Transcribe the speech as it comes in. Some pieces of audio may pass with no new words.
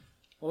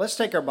Well, let's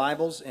take our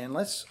Bibles and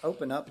let's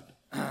open up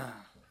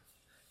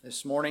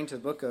this morning to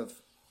the book of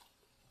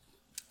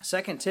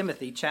 2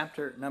 Timothy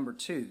chapter number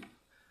 2.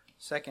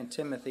 2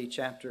 Timothy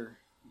chapter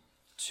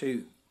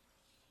 2.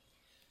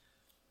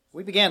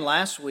 We began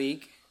last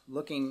week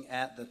looking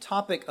at the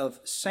topic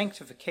of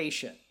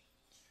sanctification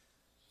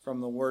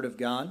from the Word of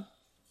God.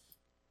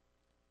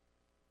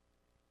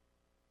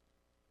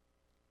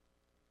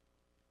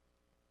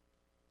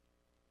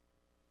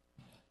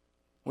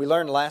 We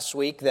learned last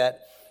week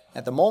that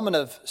at the moment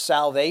of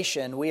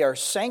salvation, we are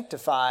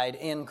sanctified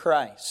in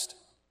Christ,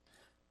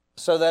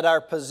 so that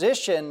our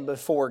position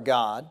before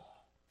God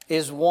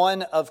is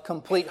one of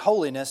complete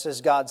holiness as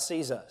God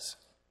sees us.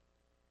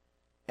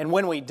 And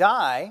when we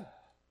die,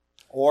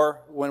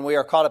 or when we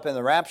are caught up in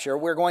the rapture,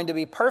 we're going to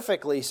be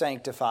perfectly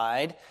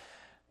sanctified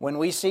when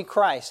we see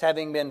Christ,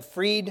 having been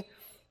freed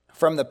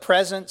from the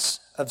presence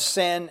of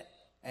sin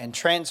and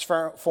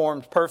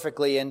transformed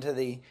perfectly into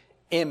the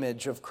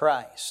image of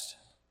Christ.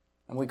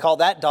 And we call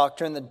that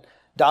doctrine the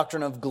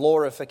doctrine of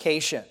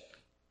glorification.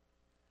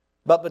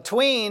 But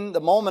between the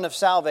moment of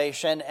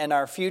salvation and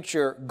our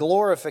future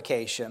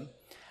glorification,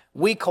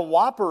 we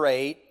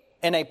cooperate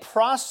in a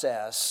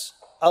process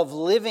of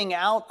living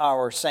out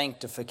our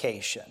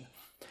sanctification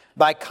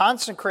by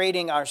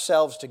consecrating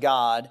ourselves to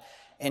God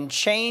and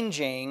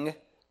changing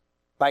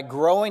by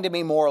growing to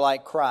be more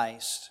like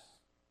Christ,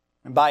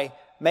 and by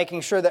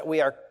making sure that we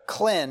are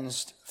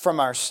cleansed from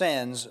our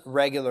sins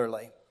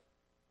regularly.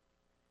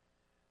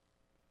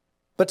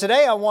 But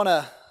today I want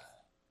to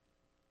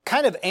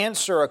kind of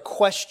answer a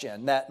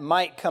question that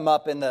might come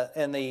up in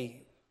the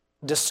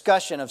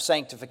discussion of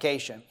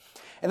sanctification.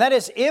 And that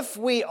is, if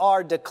we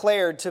are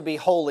declared to be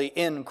holy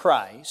in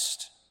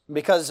Christ,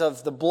 because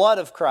of the blood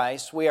of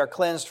Christ, we are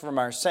cleansed from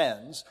our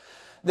sins,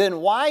 then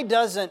why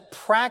doesn't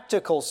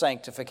practical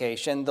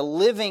sanctification, the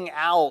living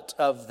out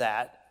of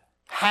that,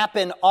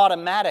 happen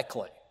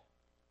automatically?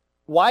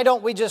 Why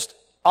don't we just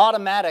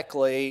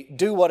automatically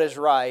do what is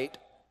right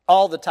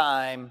all the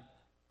time,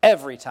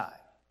 every time?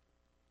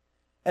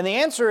 And the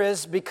answer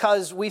is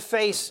because we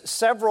face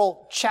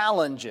several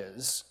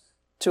challenges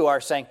to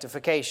our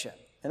sanctification.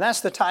 And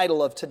that's the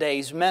title of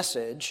today's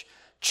message,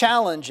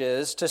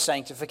 Challenges to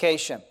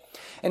Sanctification.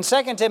 In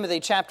 2 Timothy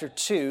chapter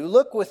 2,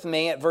 look with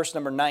me at verse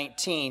number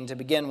 19 to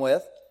begin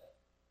with.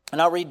 And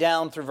I'll read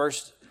down through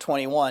verse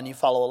 21. You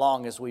follow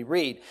along as we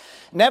read.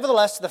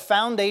 Nevertheless, the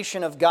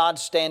foundation of God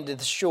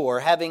standeth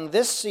sure, having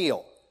this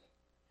seal: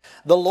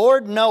 The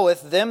Lord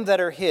knoweth them that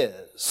are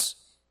His.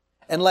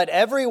 And let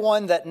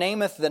everyone that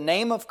nameth the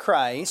name of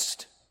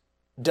Christ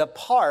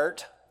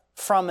depart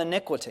from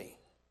iniquity.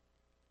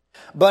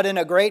 But in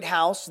a great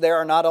house there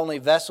are not only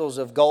vessels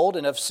of gold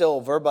and of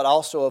silver, but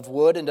also of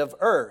wood and of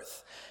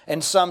earth,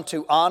 and some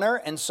to honor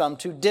and some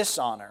to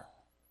dishonor.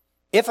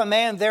 If a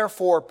man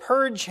therefore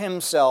purge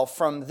himself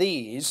from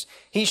these,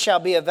 he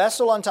shall be a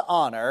vessel unto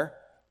honor,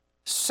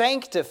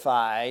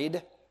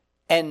 sanctified,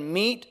 and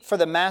meet for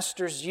the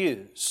master's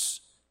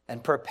use,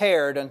 and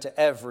prepared unto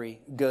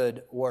every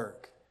good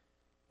work.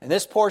 In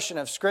this portion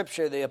of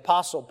Scripture, the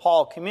Apostle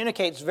Paul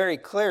communicates very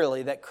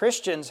clearly that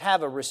Christians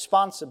have a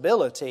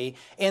responsibility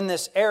in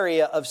this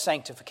area of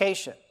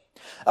sanctification.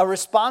 A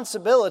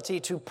responsibility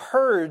to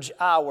purge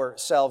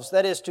ourselves,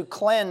 that is, to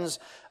cleanse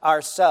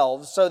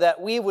ourselves so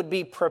that we would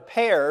be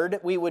prepared,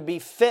 we would be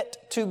fit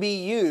to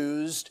be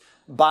used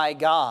by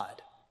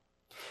God.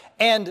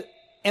 And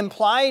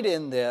implied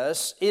in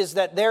this is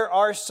that there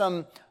are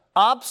some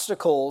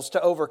obstacles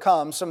to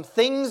overcome, some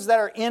things that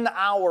are in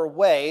our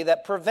way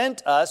that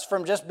prevent us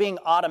from just being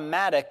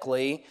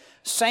automatically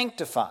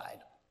sanctified.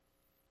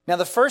 Now,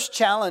 the first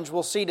challenge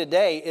we'll see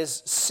today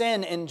is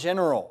sin in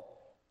general.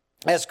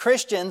 As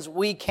Christians,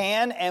 we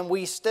can and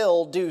we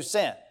still do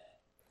sin.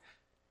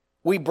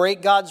 We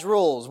break God's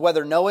rules,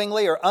 whether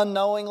knowingly or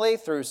unknowingly,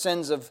 through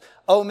sins of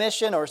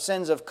omission or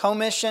sins of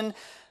commission.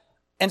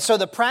 And so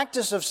the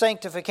practice of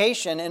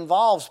sanctification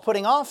involves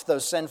putting off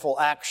those sinful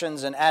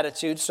actions and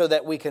attitudes so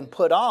that we can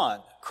put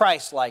on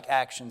Christ-like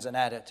actions and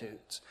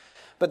attitudes.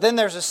 But then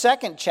there's a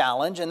second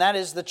challenge, and that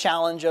is the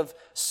challenge of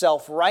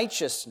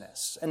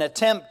self-righteousness, an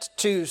attempt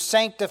to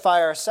sanctify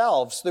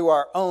ourselves through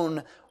our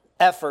own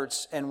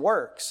efforts and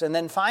works. And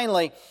then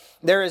finally,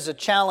 there is a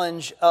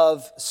challenge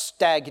of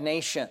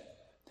stagnation,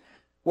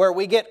 where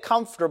we get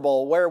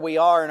comfortable where we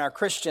are in our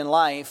Christian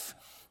life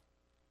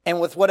and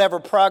with whatever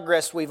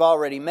progress we've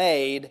already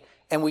made,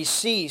 and we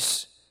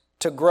cease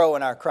to grow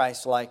in our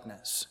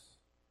Christ-likeness.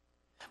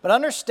 But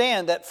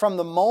understand that from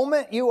the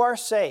moment you are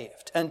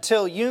saved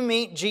until you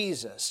meet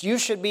Jesus, you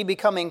should be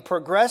becoming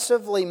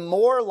progressively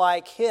more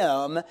like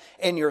Him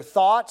in your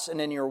thoughts and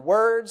in your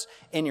words,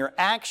 in your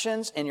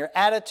actions, in your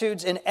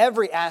attitudes, in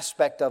every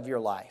aspect of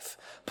your life.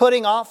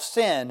 Putting off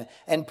sin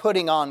and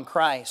putting on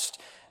Christ.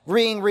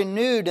 Being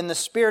renewed in the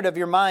spirit of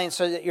your mind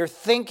so that your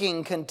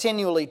thinking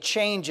continually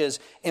changes,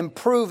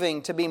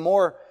 improving to be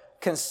more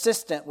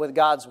consistent with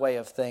God's way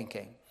of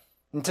thinking.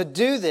 And to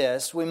do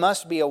this, we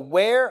must be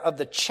aware of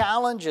the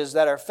challenges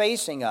that are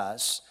facing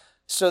us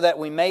so that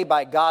we may,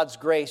 by God's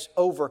grace,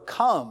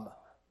 overcome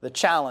the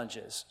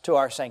challenges to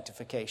our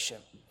sanctification.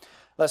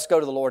 Let's go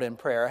to the Lord in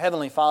prayer.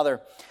 Heavenly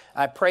Father,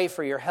 I pray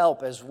for your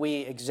help as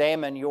we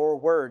examine your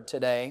word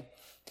today.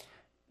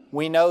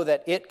 We know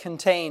that it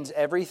contains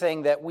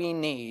everything that we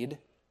need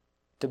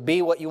to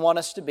be what you want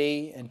us to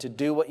be and to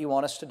do what you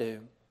want us to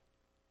do.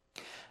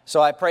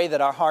 So I pray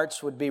that our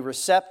hearts would be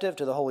receptive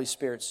to the Holy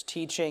Spirit's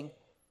teaching,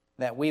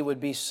 that we would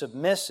be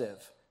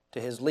submissive to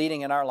His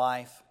leading in our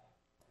life,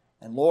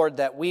 and Lord,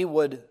 that we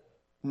would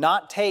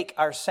not take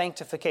our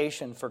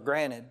sanctification for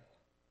granted,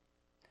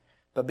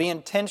 but be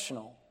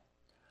intentional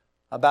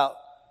about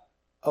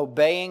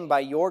obeying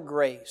by your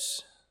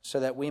grace so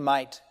that we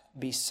might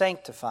be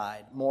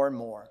sanctified more and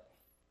more.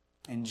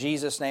 In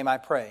Jesus' name I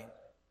pray.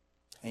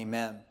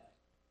 Amen.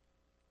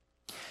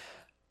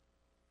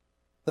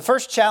 The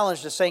first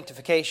challenge to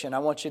sanctification I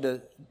want you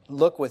to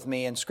look with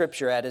me in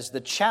Scripture at is the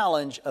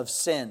challenge of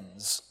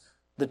sins.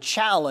 The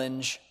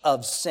challenge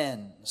of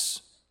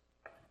sins.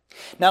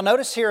 Now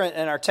notice here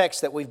in our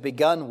text that we've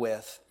begun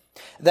with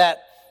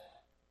that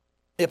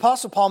the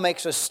Apostle Paul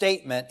makes a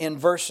statement in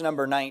verse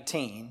number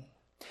 19.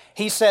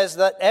 He says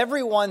that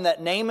everyone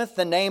that nameth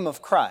the name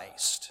of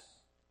Christ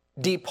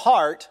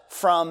depart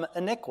from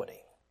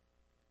iniquity.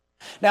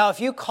 Now if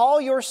you call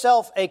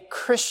yourself a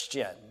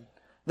Christian,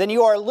 then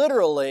you are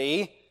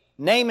literally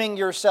naming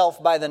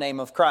yourself by the name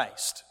of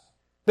Christ.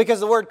 Because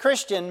the word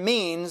Christian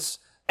means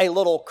a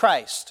little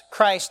Christ.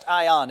 Christ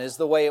ion is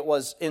the way it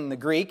was in the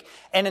Greek,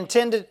 and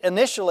intended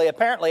initially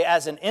apparently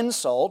as an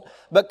insult,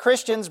 but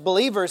Christians,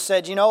 believers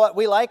said, you know what,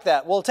 we like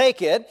that, we'll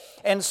take it.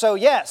 And so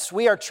yes,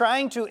 we are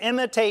trying to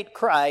imitate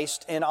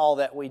Christ in all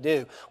that we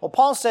do. Well,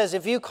 Paul says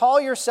if you call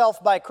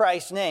yourself by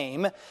Christ's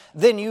name,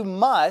 then you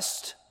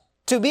must,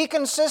 to be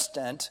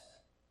consistent,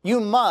 you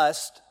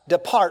must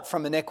depart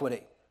from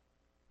iniquity.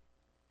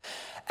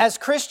 As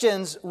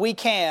Christians, we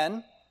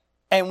can,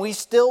 and we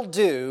still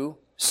do,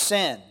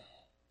 sin.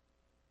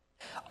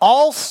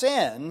 All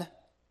sin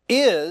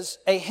is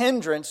a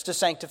hindrance to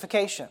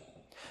sanctification.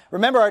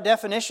 Remember our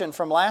definition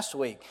from last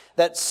week,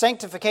 that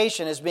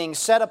sanctification is being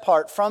set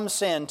apart from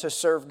sin to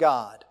serve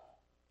God.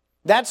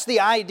 That's the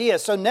idea.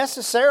 So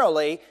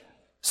necessarily,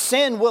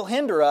 sin will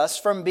hinder us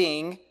from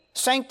being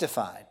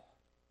sanctified.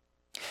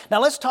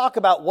 Now let's talk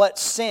about what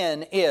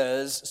sin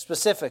is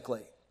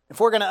specifically. If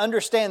we're going to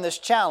understand this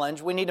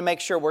challenge, we need to make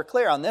sure we're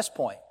clear on this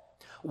point.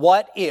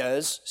 What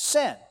is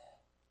sin?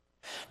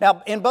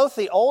 Now, in both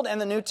the Old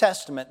and the New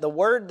Testament, the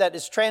word that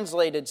is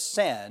translated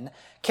sin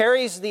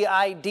carries the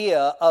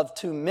idea of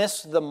to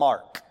miss the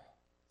mark.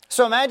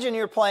 So imagine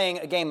you're playing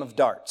a game of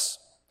darts.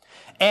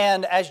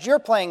 And as you're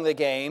playing the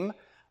game,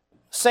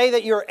 say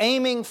that you're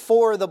aiming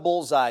for the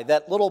bullseye,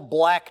 that little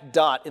black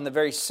dot in the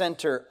very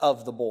center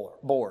of the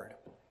board.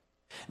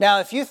 Now,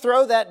 if you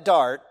throw that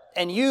dart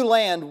and you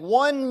land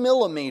 1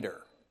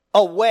 millimeter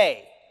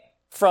away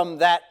from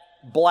that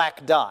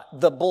black dot,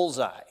 the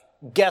bullseye,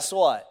 guess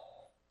what?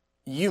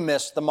 You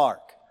missed the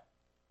mark.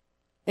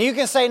 And you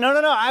can say, no,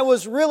 I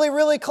was really,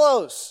 really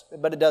close.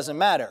 But it doesn't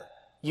matter.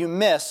 You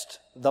missed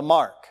the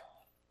mark.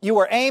 You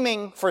were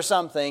aiming for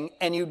something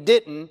and you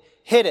didn't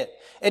hit it.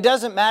 It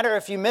doesn't matter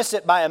if you miss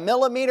it by a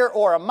millimeter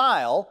or a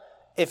mile.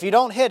 If you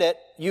don't hit it,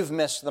 you've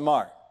missed the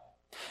mark.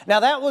 Now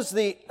that was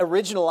the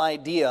original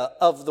idea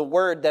of the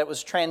word that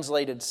was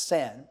translated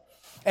sin.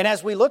 And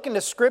as we look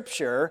into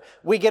Scripture,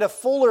 we get a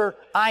fuller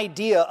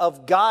idea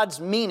of God's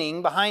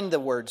meaning behind the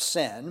word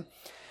sin.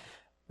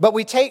 But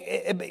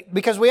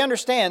because we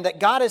understand that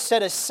God has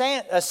set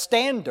a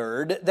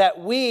standard that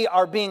we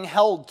are being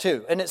held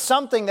to. And it's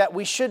something that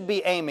we should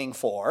be aiming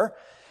for.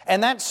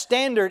 And that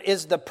standard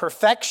is the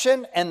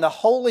perfection and the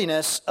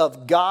holiness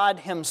of God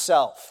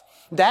Himself.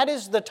 That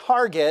is the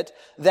target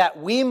that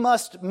we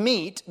must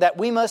meet, that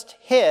we must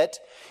hit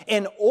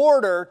in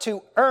order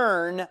to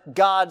earn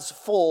God's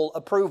full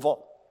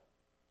approval.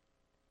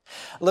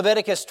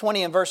 Leviticus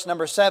 20 and verse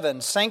number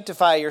 7,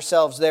 sanctify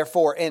yourselves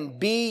therefore and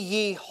be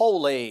ye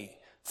holy,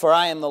 for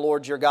I am the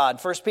Lord your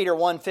God. 1 Peter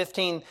 1,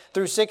 15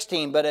 through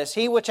 16, but as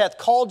He which hath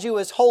called you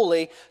is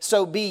holy,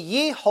 so be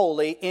ye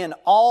holy in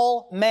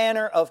all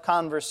manner of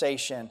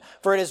conversation.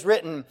 For it is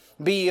written,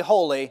 be ye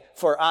holy,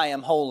 for I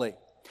am holy.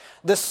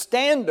 The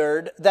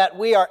standard that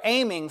we are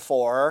aiming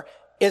for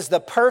is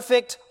the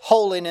perfect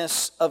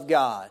holiness of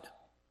God.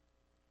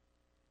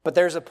 But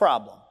there's a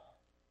problem.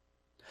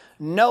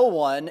 No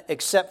one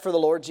except for the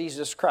Lord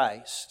Jesus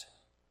Christ,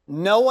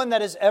 no one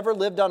that has ever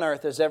lived on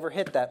earth has ever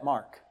hit that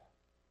mark.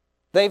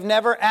 They've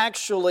never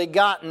actually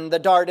gotten the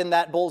dart in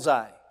that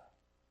bullseye.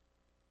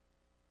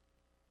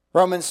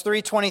 Romans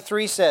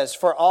 3:23 says,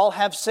 for all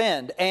have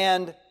sinned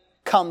and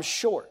come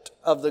short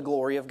of the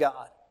glory of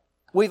God.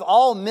 We've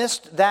all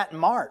missed that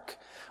mark.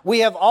 We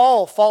have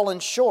all fallen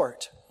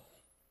short.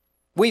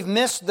 We've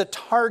missed the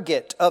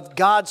target of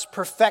God's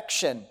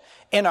perfection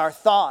in our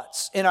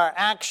thoughts, in our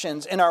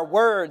actions, in our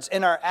words,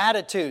 in our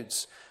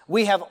attitudes.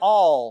 We have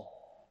all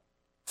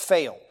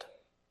failed.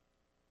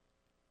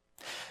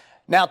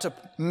 Now, to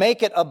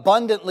make it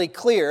abundantly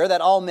clear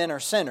that all men are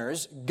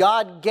sinners,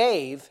 God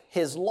gave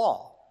His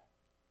law.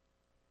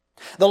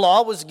 The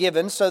law was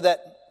given so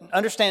that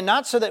understand,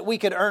 not so that we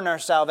could earn our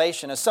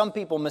salvation, as some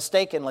people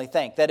mistakenly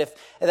think,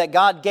 that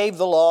God gave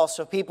the law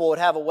so people would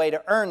have a way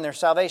to earn their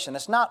salvation.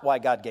 That's not why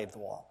God gave the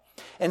law.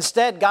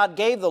 Instead, God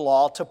gave the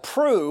law to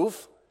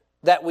prove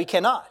that we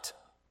cannot,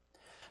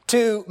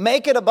 to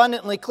make it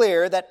abundantly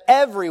clear that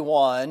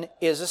everyone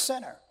is a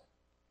sinner.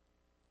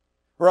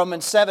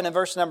 Romans 7 and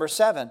verse number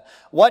 7.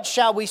 What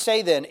shall we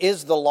say then?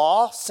 Is the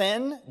law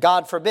sin?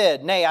 God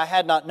forbid. Nay, I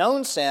had not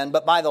known sin,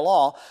 but by the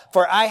law.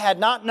 For I had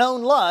not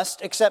known lust,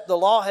 except the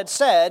law had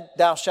said,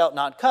 thou shalt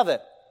not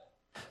covet.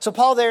 So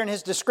Paul there in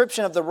his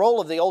description of the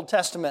role of the Old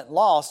Testament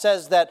law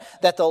says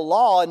that the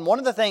law, and one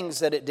of the things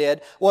that it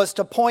did, was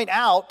to point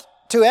out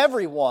to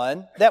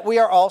everyone that we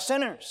are all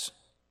sinners.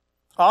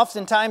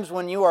 Oftentimes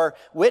when you are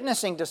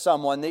witnessing to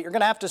someone, that you're going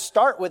to have to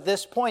start with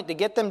this point to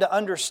get them to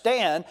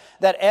understand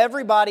that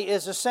everybody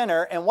is a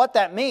sinner, and what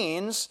that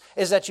means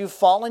is that you've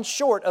fallen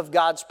short of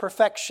God's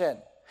perfection.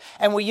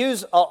 And we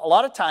use a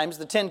lot of times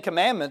the Ten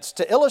Commandments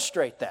to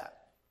illustrate that.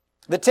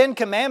 The Ten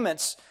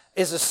Commandments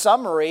is a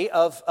summary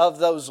of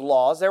those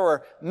laws. There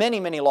were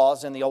many, many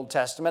laws in the Old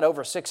Testament,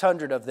 over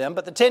 600 of them,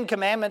 but the Ten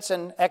Commandments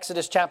in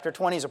Exodus chapter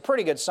 20 is a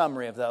pretty good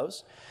summary of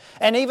those.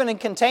 And even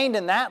contained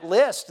in that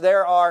list,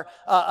 there are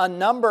a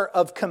number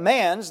of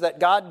commands that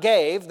God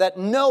gave that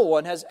no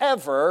one has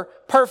ever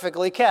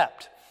perfectly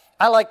kept.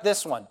 I like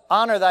this one,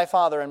 honor thy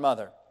father and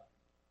mother.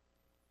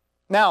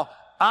 Now,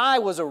 I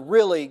was a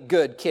really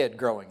good kid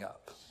growing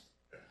up.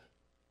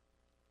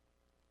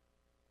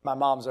 My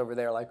mom's over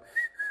there like...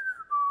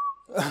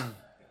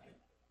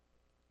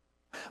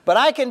 But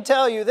I can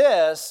tell you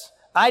this,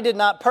 I did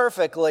not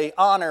perfectly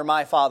honor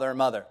my father and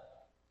mother.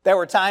 There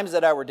were times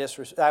that I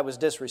was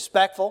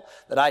disrespectful,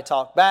 that I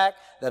talked back,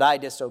 that I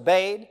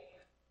disobeyed.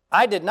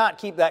 I did not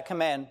keep that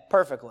command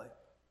perfectly.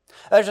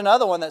 There's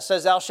another one that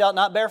says, thou shalt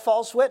not bear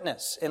false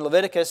witness. In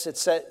Leviticus,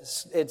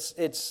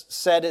 it's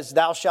said as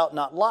thou shalt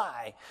not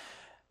lie.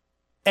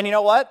 And you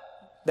know what?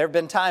 There have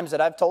been times that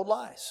I've told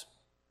lies.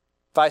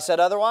 If I said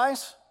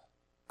otherwise,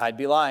 I'd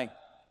be lying.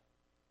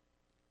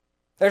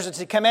 There's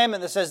a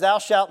commandment that says, thou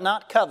shalt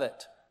not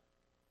covet.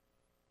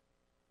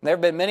 There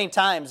have been many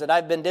times that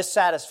I've been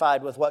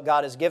dissatisfied with what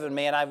God has given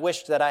me, and I've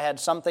wished that I had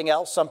something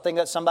else, something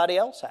that somebody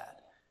else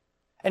had.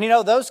 And you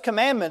know, those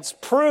commandments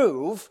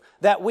prove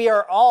that we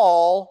are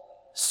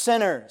all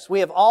sinners.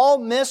 We have all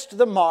missed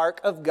the mark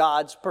of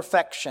God's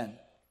perfection.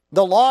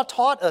 The law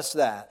taught us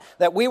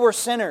that we were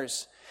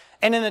sinners.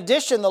 And in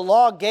addition, the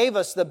law gave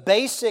us the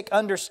basic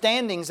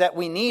understandings that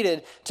we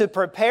needed to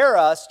prepare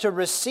us to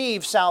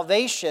receive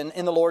salvation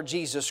in the Lord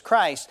Jesus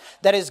Christ.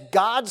 That is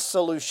God's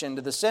solution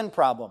to the sin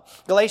problem.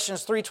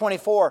 Galatians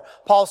 3:24,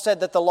 Paul said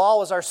that the law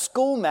was our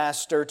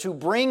schoolmaster to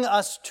bring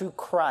us to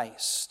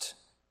Christ.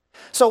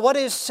 So what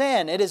is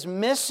sin? It is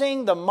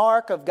missing the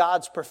mark of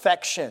God's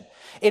perfection.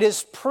 It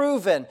is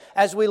proven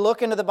as we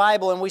look into the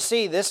Bible and we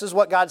see this is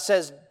what God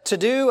says to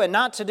do and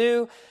not to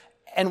do.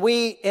 And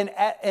we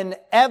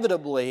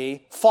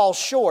inevitably fall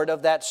short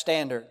of that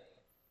standard.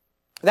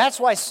 That's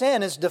why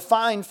sin is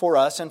defined for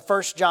us in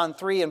 1 John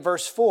 3 and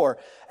verse 4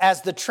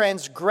 as the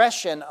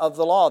transgression of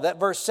the law. That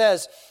verse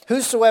says,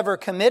 whosoever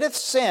committeth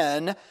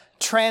sin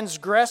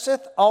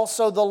transgresseth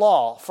also the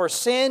law, for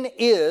sin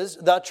is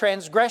the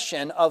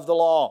transgression of the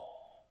law.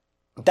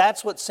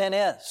 That's what sin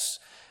is,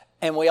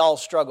 and we all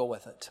struggle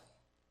with it.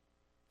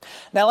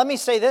 Now let me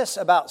say this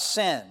about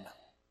sin.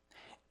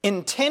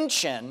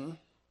 Intention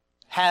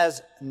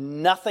has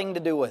nothing to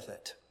do with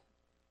it.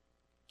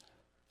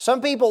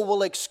 Some people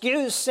will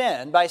excuse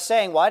sin by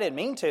saying, well, I didn't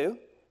mean to.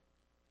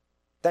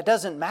 That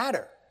doesn't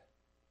matter.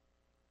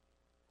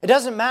 It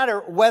doesn't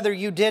matter whether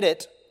you did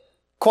it,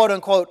 quote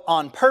unquote,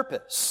 on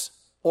purpose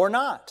or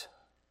not.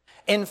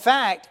 In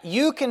fact,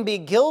 you can be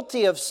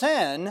guilty of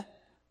sin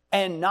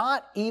and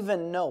not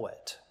even know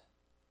it.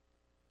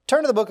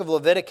 Turn to the book of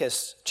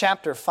Leviticus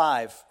chapter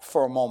 5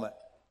 for a moment.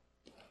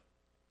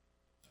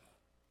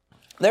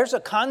 There's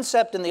a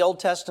concept in the Old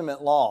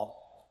Testament law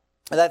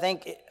that I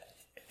think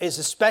is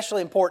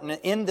especially important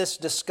in this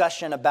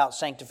discussion about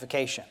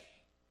sanctification.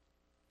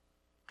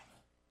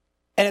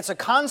 And it's a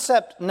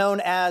concept known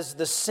as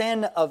the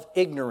sin of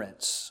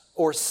ignorance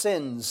or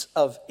sins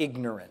of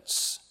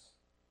ignorance.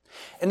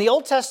 In the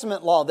Old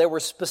Testament law, there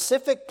were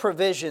specific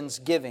provisions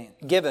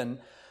given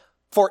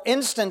for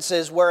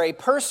instances where a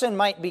person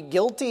might be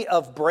guilty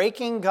of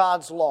breaking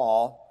God's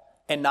law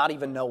and not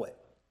even know it.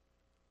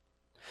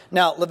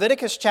 Now,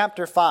 Leviticus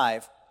chapter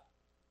 5,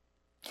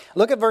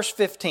 look at verse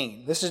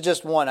 15. This is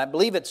just one. I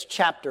believe it's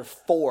chapter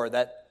 4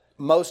 that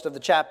most of the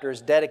chapter is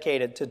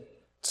dedicated to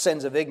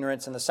sins of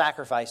ignorance and the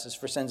sacrifices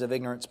for sins of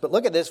ignorance. But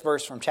look at this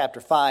verse from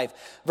chapter 5,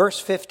 verse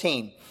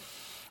 15.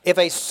 If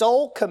a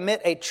soul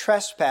commit a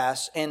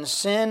trespass and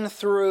sin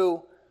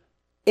through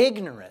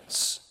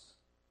ignorance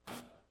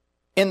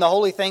in the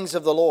holy things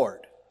of the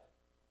Lord,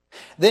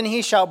 then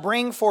he shall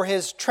bring for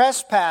his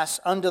trespass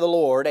unto the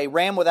Lord a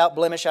ram without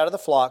blemish out of the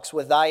flocks,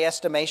 with thy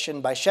estimation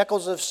by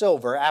shekels of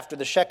silver, after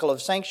the shekel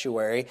of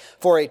sanctuary,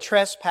 for a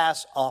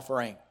trespass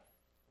offering.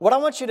 What I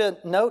want you to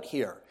note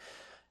here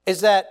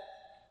is that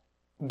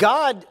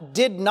God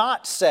did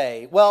not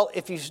say, well,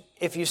 if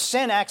you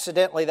sin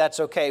accidentally, that's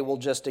okay, we'll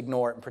just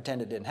ignore it and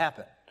pretend it didn't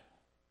happen.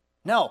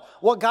 No,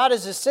 what God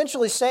is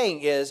essentially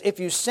saying is, if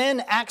you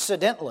sin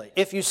accidentally,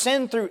 if you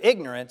sin through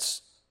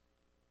ignorance,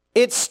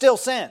 it's still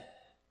sin,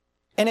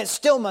 and it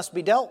still must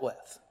be dealt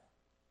with.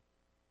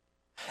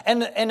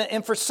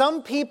 And for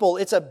some people,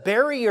 it's a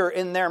barrier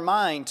in their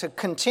mind to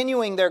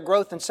continuing their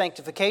growth in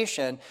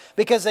sanctification,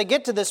 because they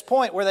get to this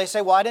point where they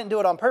say, well, I didn't do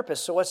it on purpose,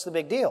 so what's the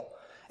big deal?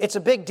 It's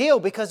a big deal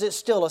because it's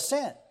still a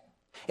sin.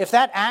 If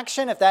that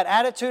action, if that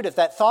attitude, if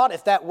that thought,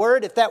 if that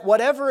word, if that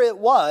whatever it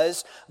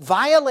was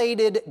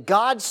violated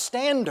God's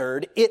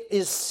standard, it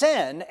is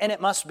sin and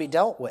it must be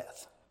dealt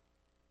with.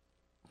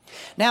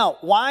 Now,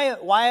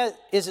 why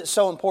is it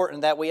so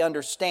important that we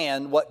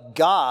understand what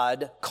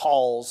God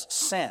calls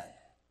sin?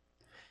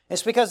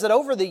 It's because that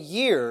over the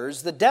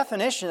years, the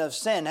definition of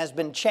sin has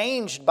been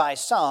changed by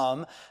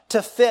some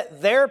to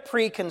fit their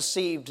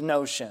preconceived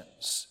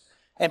notions.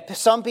 And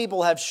some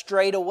people have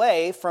strayed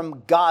away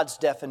from God's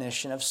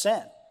definition of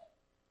sin.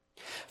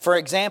 For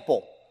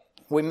example,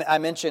 I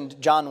mentioned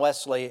John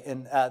Wesley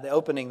in the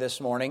opening this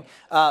morning,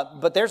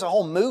 but there's a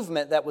whole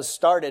movement that was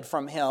started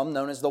from him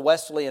known as the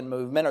Wesleyan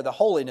movement or the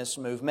holiness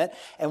movement.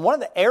 And one of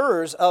the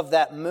errors of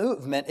that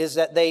movement is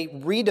that they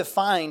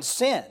redefined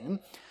sin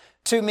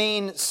to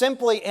mean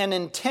simply an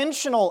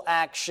intentional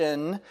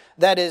action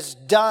that is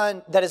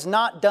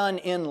not done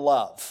in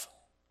love.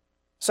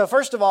 So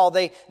first of all,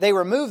 they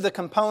remove the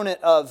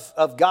component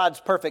of God's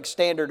perfect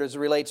standard as it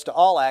relates to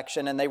all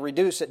action, and they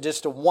reduce it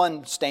just to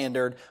one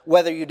standard,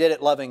 whether you did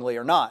it lovingly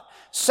or not.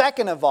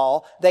 Second of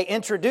all, they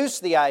introduce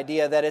the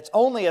idea that it's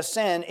only a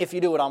sin if you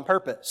do it on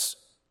purpose.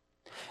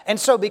 And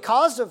so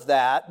because of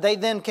that, they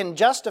then can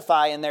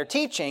justify in their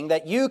teaching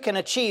that you can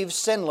achieve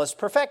sinless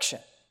perfection.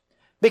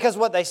 Because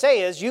what they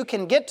say is you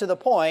can get to the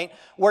point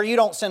where you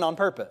don't sin on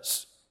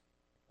purpose.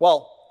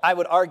 Well, I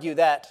would argue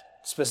that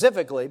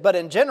specifically, but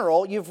in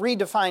general, you've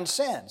redefined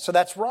sin, so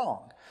that's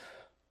wrong.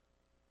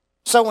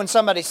 So when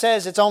somebody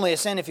says it's only a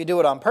sin if you do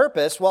it on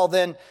purpose, well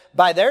then,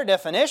 by their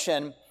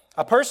definition,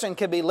 a person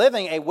could be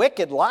living a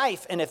wicked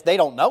life, and if they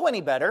don't know any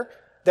better,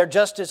 they're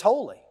just as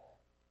holy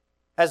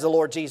as the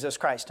Lord Jesus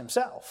Christ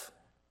Himself.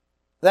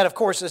 That, of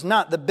course, is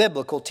not the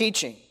biblical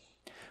teaching.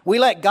 We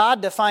let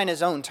God define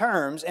His own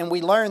terms, and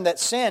we learn that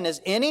sin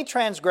is any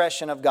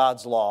transgression of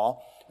God's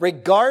law,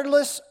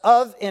 regardless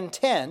of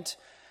intent.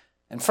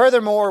 And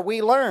furthermore,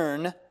 we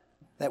learn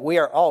that we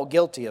are all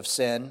guilty of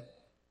sin,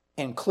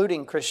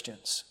 including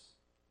Christians.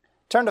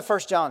 Turn to 1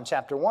 John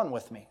chapter 1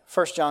 with me.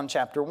 1 John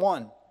chapter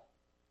 1.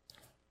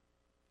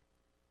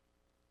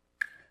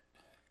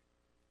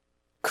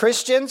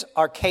 Christians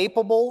are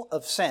capable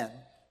of sin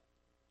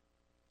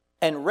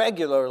and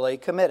regularly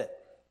commit it.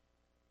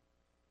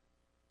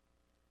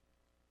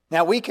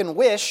 Now, we can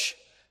wish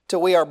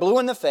till we are blue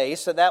in the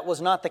face that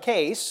was not the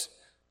case,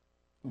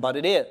 but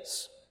it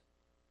is.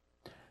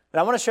 And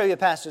I want to show you a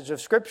passage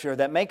of Scripture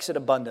that makes it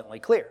abundantly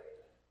clear.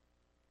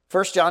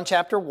 1 John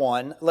chapter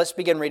 1, let's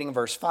begin reading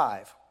verse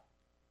 5.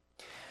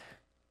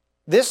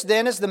 This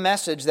then is the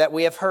message that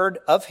we have heard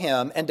of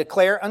Him and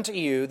declare unto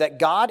you that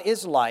God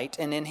is light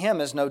and in Him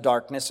is no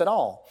darkness at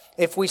all.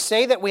 If we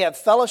say that we have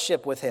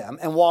fellowship with Him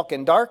and walk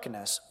in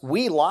darkness,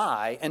 we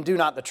lie and do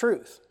not the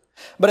truth.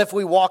 But if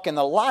we walk in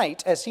the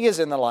light, as He is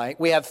in the light,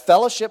 we have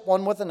fellowship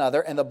one with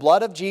another, and the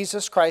blood of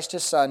Jesus Christ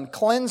His Son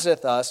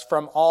cleanseth us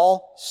from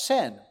all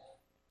sin.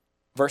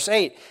 Verse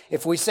 8,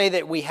 if we say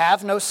that we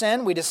have no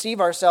sin, we deceive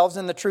ourselves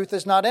and the truth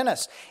is not in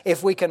us.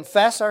 If we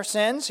confess our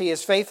sins, He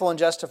is faithful and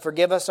just to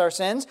forgive us our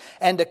sins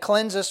and to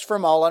cleanse us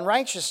from all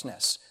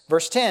unrighteousness.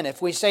 Verse 10, if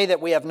we say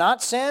that we have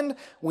not sinned,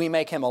 we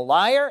make Him a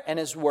liar and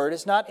His word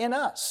is not in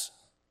us.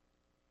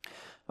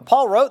 And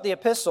Paul wrote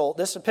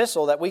this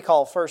epistle that we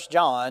call 1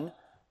 John,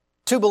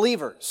 to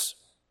believers,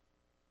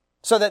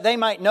 so that they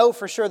might know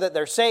for sure that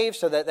they're saved,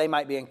 so that they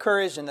might be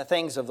encouraged in the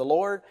things of the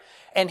Lord.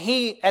 And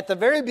he, at the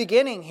very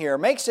beginning here,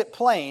 makes it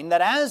plain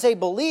that as a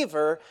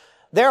believer,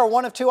 there are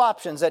one of two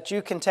options that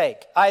you can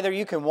take. Either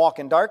you can walk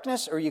in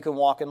darkness or you can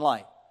walk in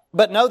light.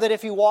 But know that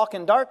if you walk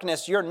in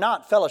darkness, you're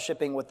not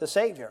fellowshipping with the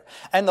Savior.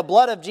 And the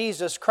blood of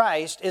Jesus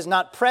Christ is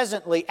not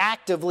presently,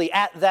 actively,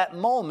 at that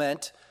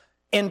moment,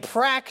 in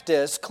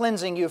practice,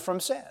 cleansing you from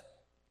sin.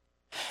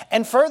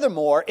 And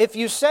furthermore, if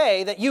you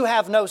say that you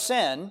have no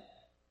sin,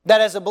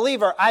 that as a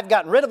believer, I've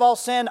gotten rid of all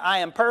sin, I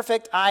am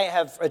perfect, I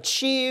have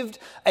achieved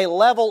a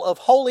level of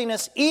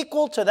holiness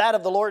equal to that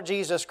of the Lord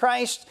Jesus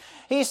Christ,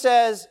 he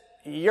says,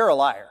 you're a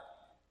liar.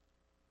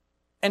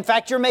 In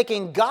fact, you're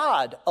making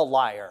God a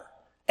liar.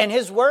 And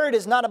His word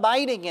is not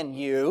abiding in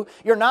you.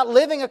 You're not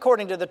living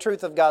according to the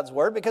truth of God's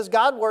word, because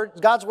God's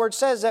word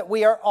says that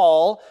we are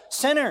all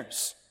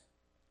sinners.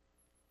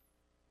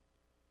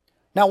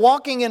 Now,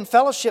 walking in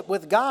fellowship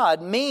with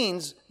God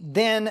means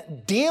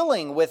then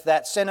dealing with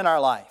that sin in our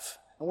life.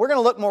 We're going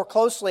to look more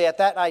closely at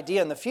that idea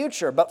in the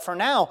future, but for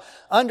now,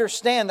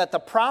 understand that the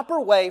proper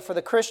way for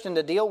the Christian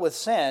to deal with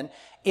sin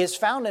is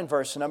found in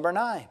verse number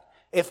 9.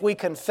 If we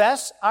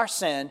confess our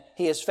sin,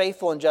 He is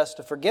faithful and just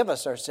to forgive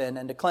us our sin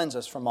and to cleanse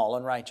us from all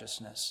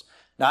unrighteousness.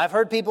 Now, I've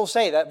heard people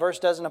say that verse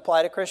doesn't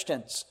apply to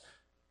Christians.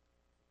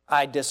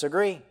 I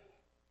disagree.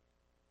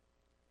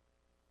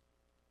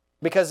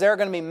 Because there are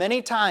going to be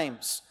many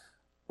times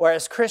where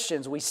as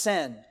Christians we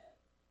sin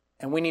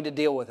and we need to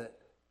deal with it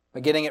by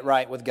getting it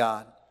right with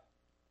God.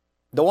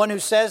 The one who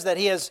says that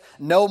he has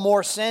no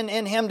more sin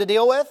in him to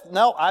deal with,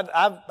 no,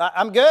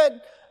 I'm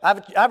good.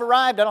 I've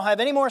arrived. I don't have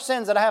any more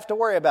sins that I have to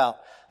worry about.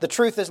 The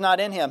truth is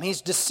not in him.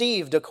 He's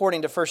deceived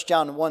according to 1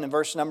 John 1 and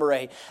verse number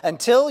 8.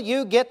 Until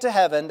you get to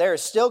heaven, there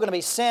is still going to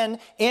be sin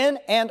in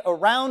and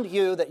around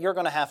you that you're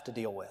going to have to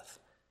deal with.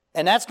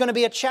 And that's going to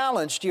be a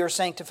challenge to your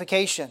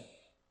sanctification.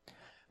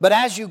 But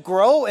as you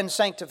grow in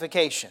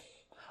sanctification,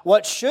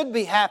 what should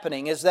be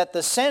happening is that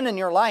the sin in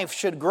your life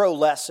should grow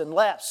less and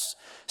less.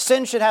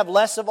 Sin should have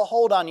less of a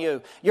hold on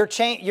you. Your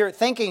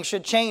thinking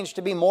should change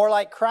to be more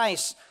like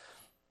Christ.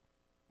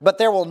 But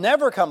there will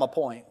never come a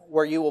point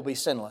where you will be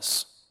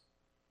sinless.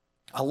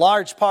 A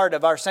large part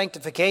of our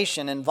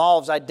sanctification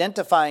involves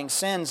identifying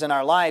sins in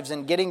our lives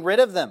and getting rid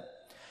of them.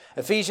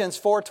 Ephesians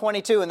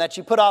 4:22, and that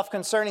you put off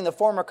concerning the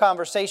former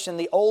conversation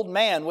the old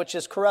man which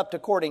is corrupt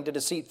according to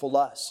deceitful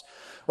lusts.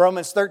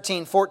 Romans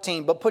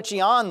 13:14, but put ye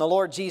on the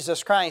Lord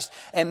Jesus Christ,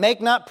 and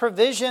make not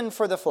provision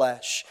for the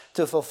flesh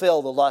to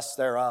fulfill the lusts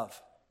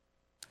thereof.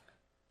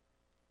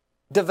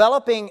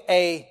 Developing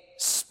a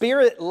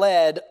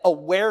Spirit-led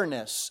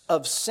awareness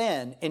of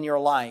sin in your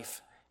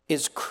life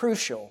is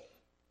crucial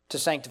to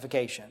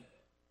sanctification.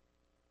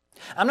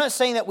 I'm not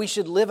saying that we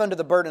should live under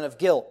the burden of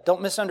guilt.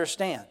 Don't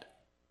misunderstand.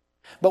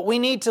 But we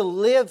need to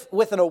live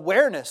with an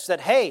awareness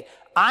that, hey,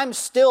 I'm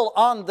still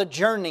on the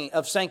journey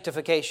of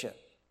sanctification.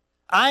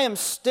 I am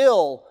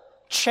still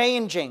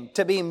changing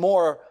to be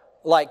more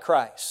like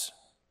Christ.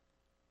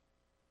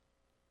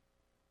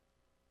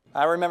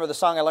 I remember the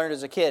song I learned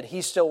as a kid,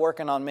 He's Still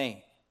Working on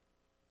Me.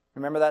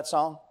 Remember that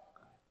song?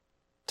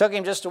 Took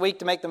Him just a week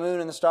to make the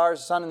moon and the stars,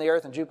 the sun and the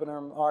earth and Jupiter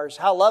and Mars.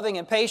 How loving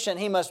and patient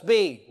He must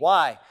be.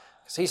 Why?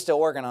 Because He's still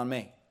working on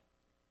me.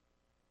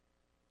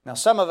 Now,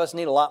 some of us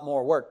need a lot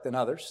more work than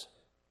others,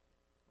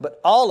 but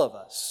all of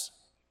us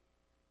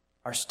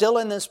are still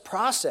in this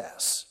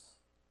process,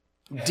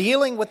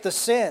 dealing with the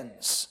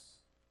sins.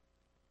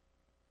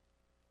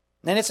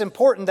 And it's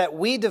important that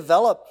we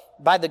develop,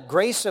 by the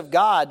grace of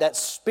God, that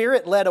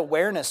Spirit-led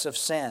awareness of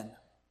sin.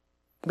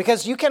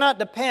 Because you cannot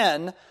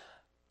depend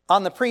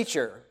on the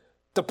preacher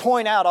to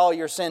point out all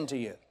your sin to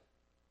you.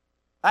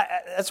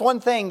 That's one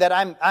thing that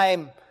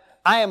I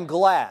am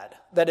glad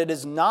that it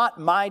is not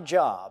my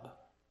job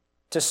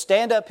to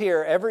stand up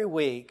here every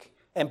week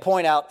and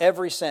point out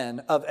every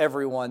sin of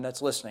everyone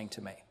that's listening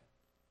to me.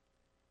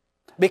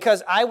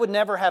 Because I would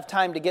never have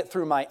time to get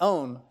through my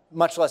own,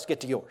 much less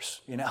get to yours,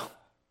 you know.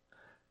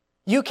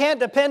 You can't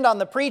depend on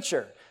the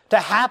preacher to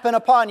happen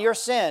upon your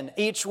sin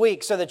each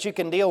week so that you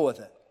can deal with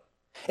it.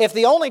 If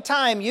the only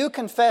time you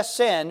confess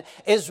sin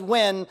is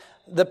when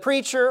the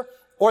preacher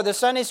or the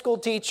Sunday school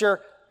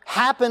teacher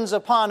happens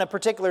upon a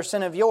particular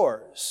sin of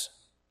yours,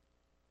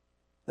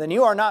 then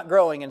you are not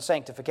growing in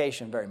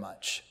sanctification very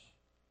much.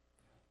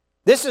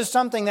 This is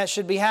something that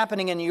should be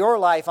happening in your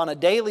life on a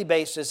daily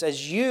basis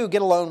as you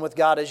get alone with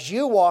God, as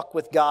you walk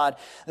with God,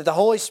 that the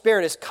Holy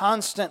Spirit is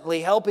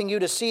constantly helping you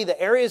to see the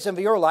areas of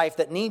your life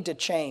that need to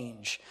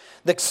change,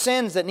 the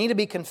sins that need to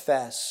be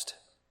confessed.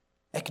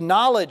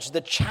 Acknowledge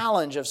the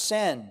challenge of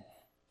sin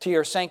to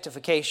your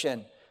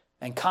sanctification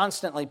and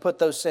constantly put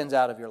those sins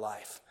out of your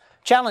life.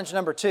 Challenge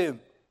number 2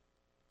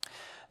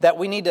 that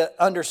we need to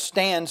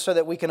understand so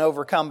that we can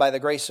overcome by the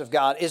grace of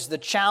God is the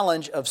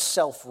challenge of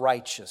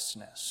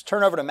self-righteousness.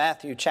 Turn over to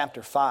Matthew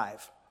chapter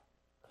 5.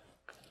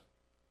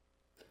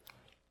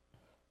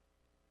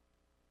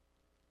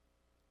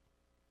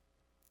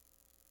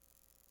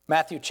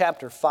 Matthew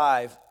chapter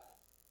 5.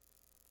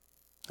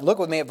 Look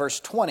with me at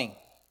verse 20.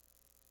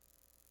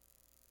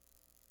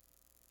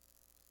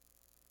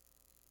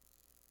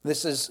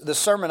 This is the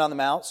Sermon on the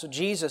Mount, so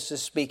Jesus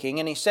is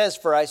speaking, and He says,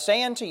 "For I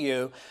say unto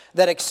you,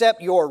 that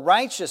except your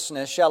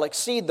righteousness shall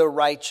exceed the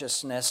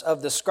righteousness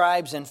of the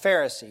scribes and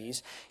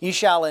Pharisees, ye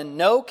shall in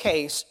no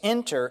case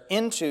enter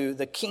into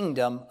the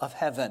kingdom of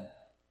heaven."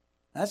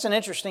 That's an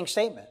interesting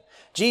statement.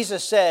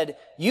 Jesus said,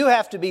 you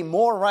have to be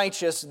more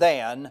righteous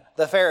than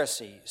the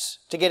Pharisees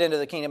to get into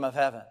the kingdom of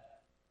heaven.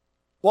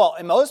 Well,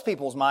 in most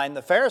people's mind,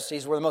 the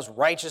Pharisees were the most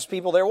righteous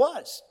people there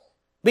was.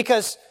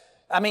 Because,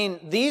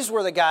 these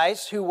were the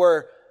guys who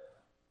were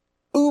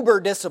uber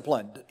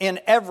disciplined in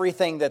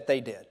everything that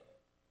they did.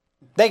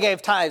 They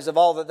gave tithes of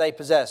all that they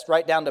possessed,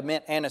 right down to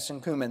mint, anise,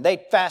 and cumin. They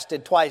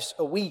fasted twice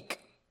a week.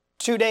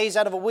 2 days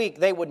out of a week,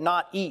 they would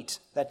not eat.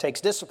 That takes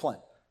discipline.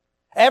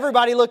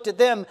 Everybody looked at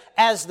them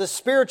as the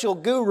spiritual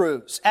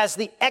gurus, as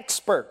the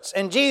experts.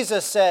 And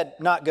Jesus said,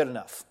 not good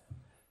enough.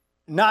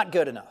 Not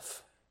good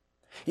enough.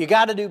 You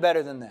got to do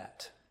better than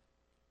that.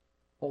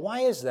 Well,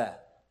 why is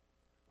that?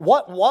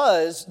 What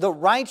was the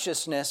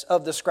righteousness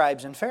of the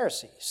scribes and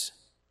Pharisees?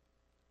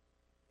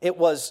 It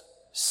was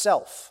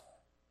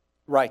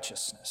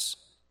self-righteousness.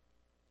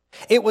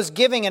 It was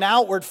giving an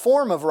outward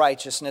form of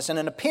righteousness and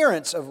an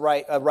appearance of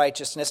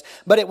righteousness,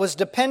 but it was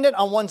dependent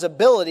on one's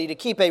ability to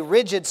keep a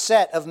rigid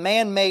set of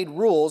man-made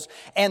rules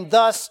and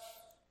thus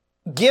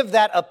give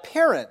that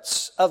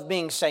appearance of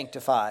being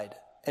sanctified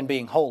and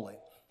being holy.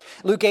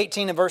 Luke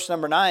 18 and verse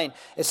number 9,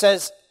 it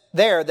says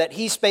there that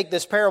he spake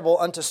this parable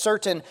unto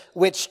certain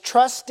which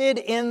trusted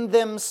in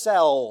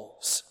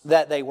themselves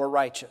that they were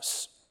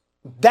righteous.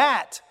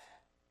 That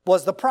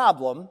was the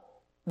problem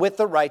with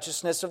the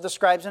righteousness of the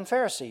scribes and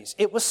Pharisees.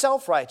 It was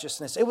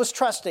self-righteousness. It was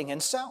trusting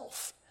in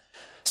self.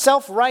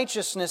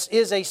 Self-righteousness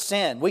is a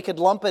sin. We could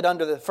lump it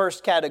under the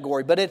first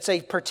category, but it's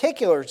a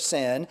particular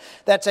sin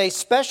that's a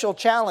special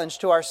challenge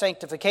to our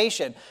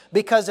sanctification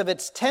because of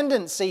its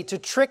tendency to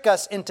trick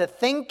us into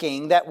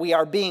thinking that we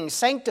are being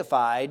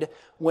sanctified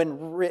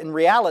when in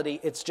reality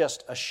it's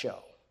just a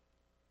show.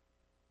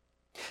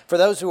 For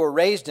those who are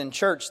raised in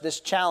church, this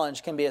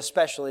challenge can be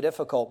especially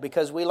difficult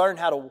because we learn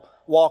how to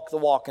walk the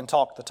walk and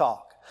talk the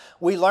talk.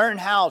 We learn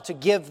how to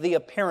give the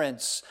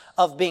appearance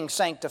of being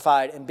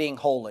sanctified and being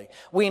holy.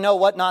 We know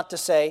what not to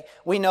say.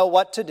 We know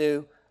what to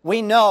do.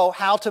 We know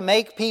how to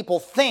make people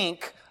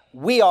think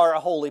we are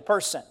a holy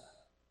person.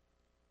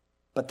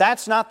 But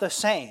that's not the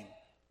same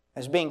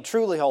as being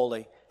truly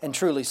holy and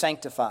truly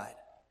sanctified.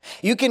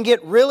 You can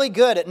get really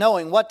good at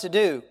knowing what to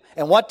do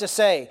and what to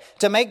say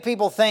to make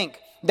people think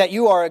that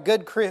you are a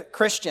good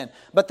Christian.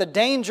 But the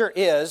danger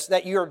is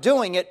that you're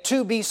doing it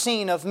to be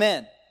seen of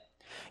men.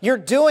 You're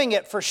doing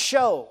it for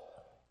show.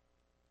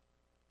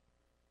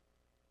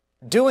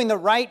 Doing the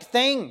right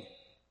thing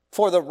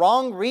for the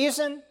wrong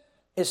reason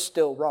is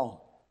still wrong.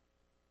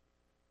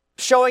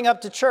 Showing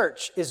up to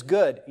church is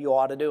good. You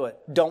ought to do it.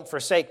 Don't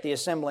forsake the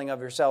assembling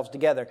of yourselves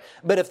together.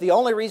 But if the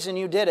only reason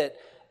you did it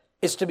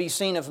is to be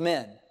seen of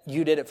men,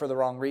 you did it for the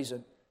wrong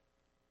reason.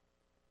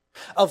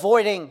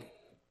 Avoiding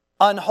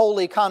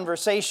unholy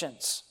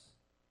conversations.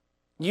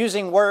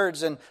 Using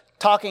words and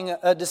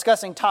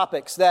discussing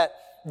topics that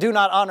do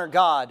not honor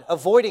God.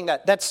 Avoiding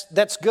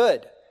that's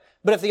good.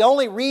 But if the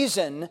only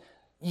reason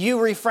you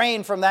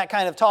refrain from that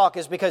kind of talk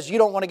is because you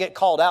don't want to get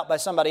called out by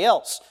somebody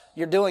else,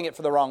 you're doing it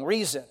for the wrong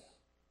reason.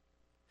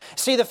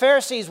 See, the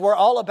Pharisees were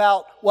all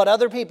about what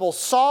other people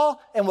saw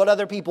and what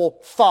other people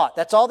thought.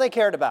 That's all they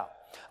cared about.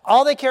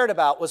 All they cared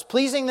about was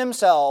pleasing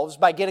themselves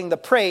by getting the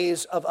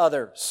praise of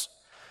others.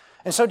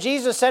 And so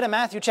Jesus said in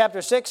Matthew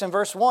chapter 6 and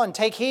verse 1,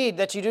 "Take heed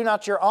that you do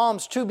not your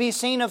alms to be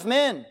seen of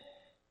men.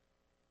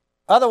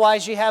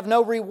 Otherwise you have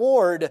no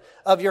reward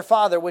of your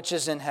Father which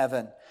is in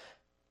heaven."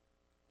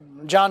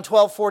 John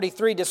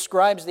 12:43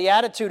 describes the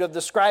attitude of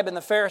the scribe and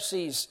the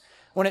Pharisees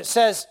when it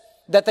says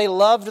that they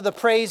loved the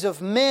praise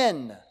of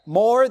men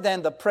more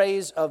than the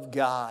praise of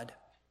God.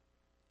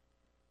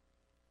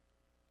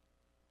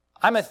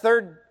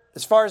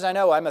 As far as I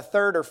know, I'm a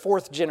third or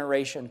fourth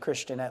generation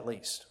Christian at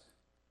least.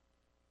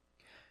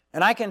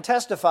 And I can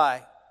testify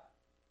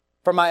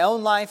from my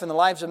own life and the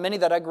lives of many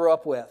that I grew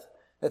up with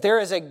that there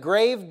is a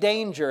grave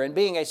danger in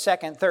being a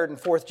second, third, and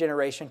fourth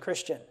generation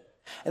Christian.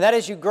 And that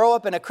is you grow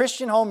up in a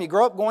Christian home, you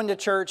grow up going to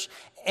church,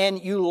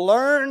 and you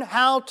learn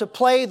how to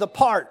play the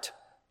part.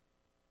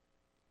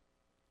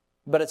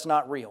 But it's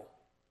not real.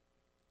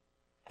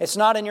 It's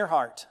not in your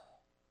heart.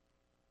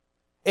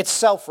 It's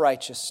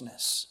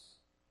self-righteousness.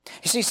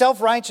 You see,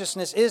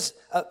 self-righteousness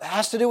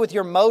has to do with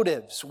your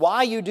motives,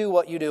 why you do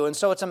what you do, and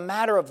so it's a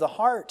matter of the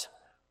heart.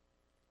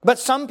 But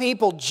some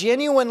people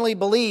genuinely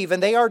believe,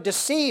 and they are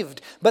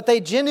deceived, but they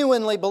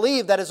genuinely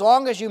believe that as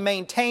long as you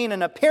maintain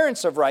an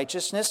appearance of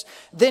righteousness,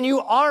 then you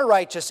are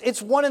righteous.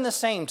 It's one and the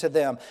same to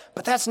them.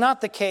 But that's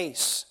not the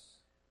case.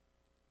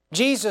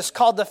 Jesus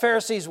called the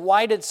Pharisees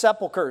whited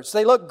sepulchres.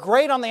 They look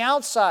great on the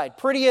outside,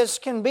 pretty as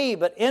can be,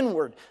 but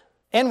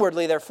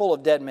inwardly they're full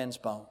of dead men's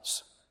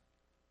bones.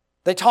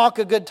 They talk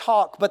a good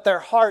talk, but their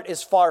heart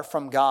is far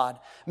from God.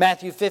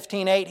 Matthew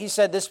 15:8, he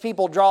said, "This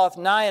people draweth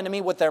nigh unto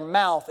me with their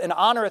mouth, and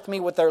honoreth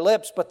me with their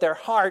lips, but their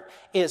heart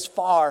is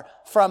far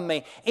from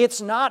me."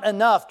 It's not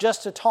enough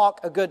just to talk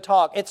a good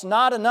talk. It's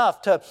not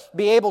enough to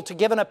be able to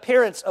give an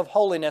appearance of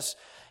holiness.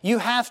 You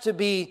have to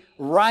be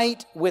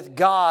right with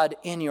God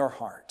in your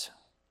heart.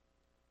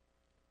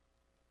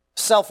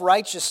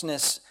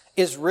 Self-righteousness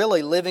is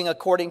really living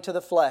according to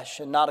the flesh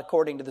and not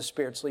according to the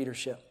Spirit's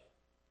leadership.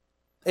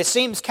 It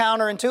seems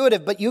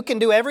counterintuitive, but you can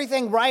do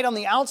everything right on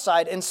the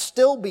outside and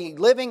still be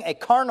living a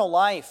carnal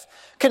life,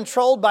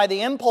 controlled by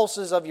the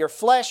impulses of your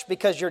flesh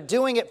because you're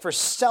doing it for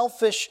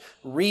selfish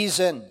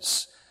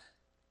reasons.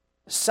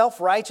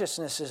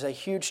 Self-righteousness is a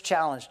huge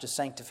challenge to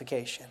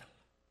sanctification.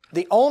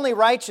 The only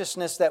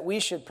righteousness that we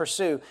should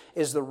pursue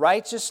is the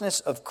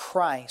righteousness of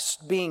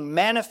Christ being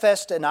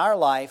manifest in our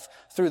life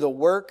through the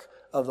work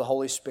of the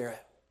Holy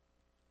Spirit.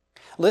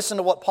 Listen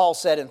to what Paul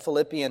said in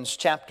Philippians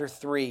chapter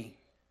 3.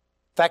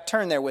 In fact,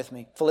 turn there with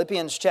me.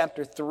 Philippians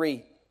chapter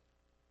 3.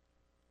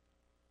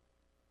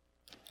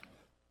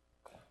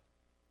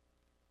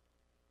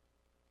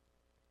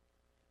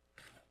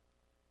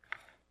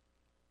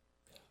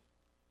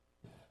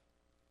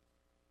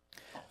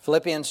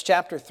 Philippians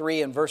chapter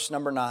 3 and verse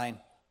number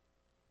 9.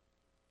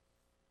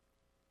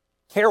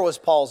 Here was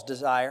Paul's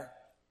desire.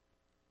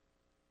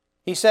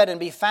 He said, and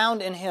be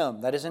found in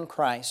Him, that is in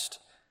Christ,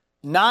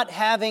 not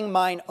having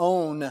mine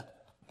own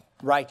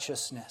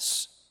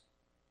righteousness,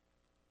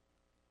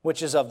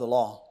 which is of the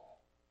law,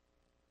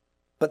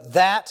 but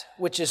that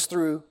which is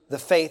through the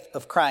faith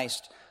of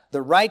Christ,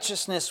 the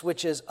righteousness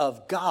which is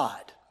of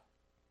God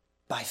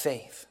by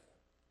faith.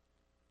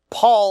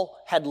 Paul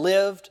had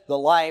lived the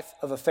life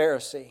of a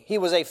Pharisee. He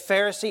was a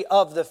Pharisee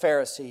of the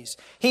Pharisees.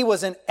 He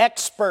was an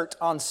expert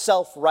on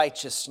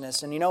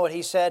self-righteousness. And you know what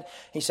he said?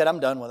 He said, I'm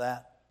done with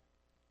that.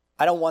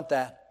 I don't want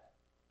that.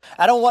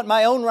 I don't want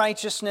my own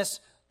righteousness.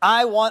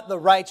 I want the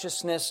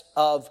righteousness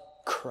of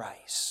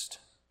Christ.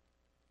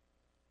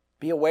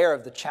 Be aware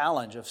of the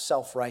challenge of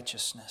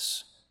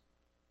self-righteousness.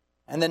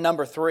 And then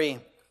number 3,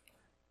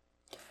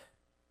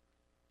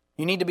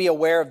 you need to be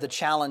aware of the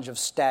challenge of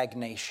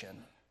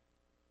stagnation.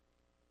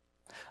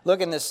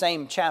 Look in this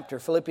same chapter,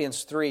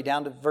 Philippians 3,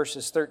 down to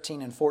verses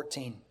 13 and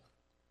 14.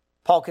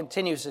 Paul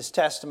continues his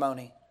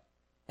testimony.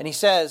 And he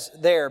says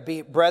there,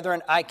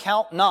 brethren, I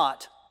count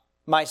not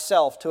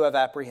myself to have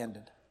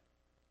apprehended.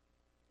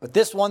 But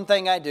this one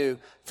thing I do,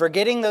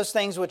 forgetting those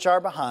things which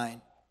are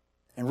behind,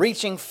 and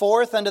reaching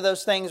forth unto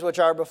those things which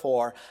are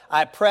before,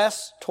 I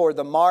press toward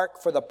the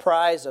mark for the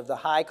prize of the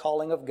high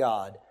calling of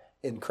God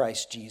in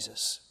Christ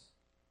Jesus.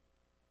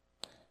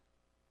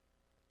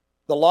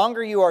 The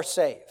longer you are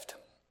saved,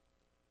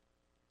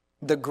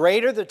 the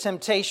greater the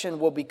temptation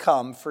will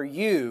become for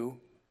you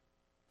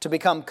to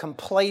become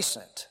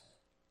complacent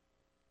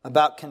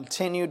about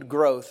continued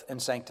growth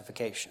and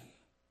sanctification.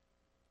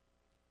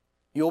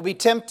 You will be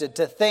tempted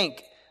to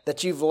think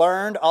that you've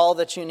learned all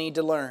that you need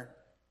to learn,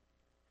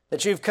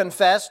 that you've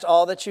confessed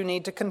all that you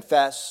need to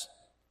confess,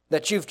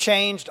 that you've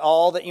changed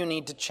all that you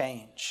need to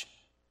change.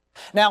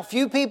 Now,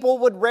 few people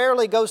would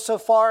rarely go so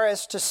far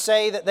as to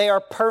say that they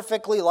are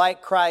perfectly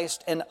like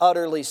Christ and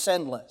utterly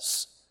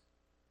sinless.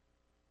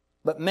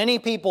 But many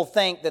people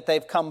think that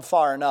they've come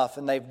far enough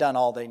and they've done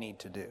all they need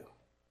to do.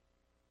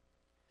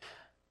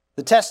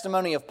 The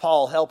testimony of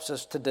Paul helps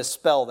us to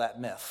dispel that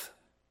myth,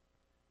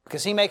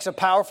 because he makes a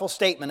powerful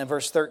statement in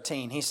verse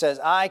 13. He says,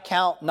 I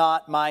count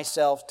not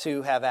myself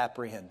to have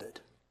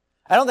apprehended.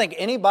 I don't think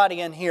anybody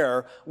in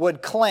here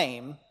would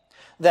claim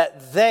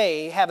that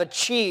they have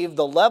achieved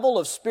the level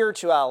of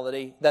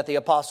spirituality that the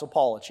Apostle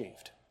Paul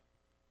achieved.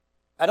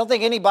 I don't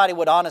think anybody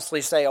would honestly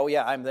say, oh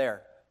yeah, I'm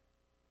there.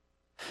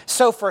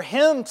 So for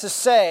him to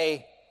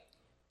say,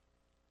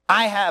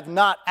 I have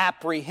not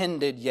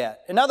apprehended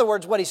yet. In other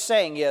words, what he's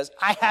saying is,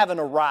 I haven't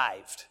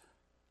arrived.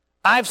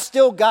 I've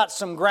still got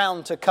some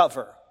ground to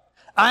cover.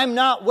 I'm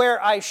not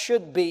where I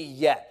should be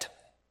yet.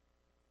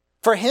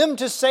 For him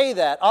to say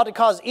that ought to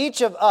cause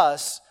each of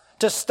us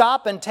to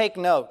stop and take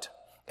note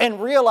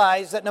and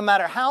realize that no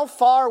matter how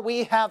far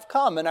we have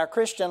come in our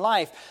Christian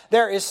life,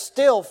 there is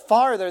still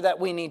farther that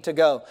we need to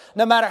go.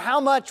 No matter how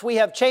much we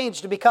have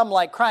changed to become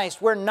like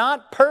Christ, we're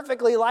not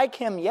perfectly like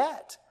Him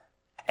yet.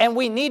 And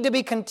we need to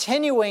be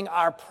continuing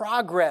our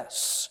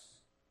progress.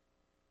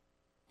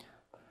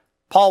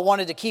 Paul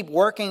wanted to keep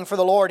working for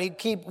the Lord.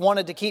 He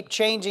wanted to keep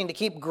changing, to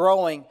keep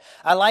growing.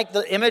 I like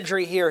the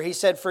imagery here. He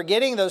said,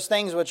 forgetting those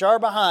things which are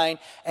behind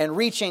and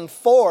reaching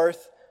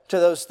forth to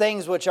those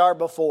things which are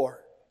before.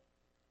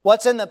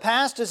 What's in the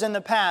past is in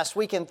the past.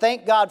 We can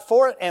thank God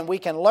for it and we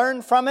can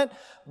learn from it.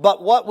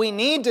 But what we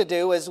need to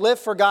do is live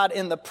for God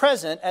in the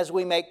present as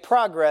we make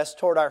progress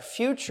toward our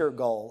future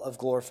goal of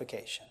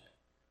glorification.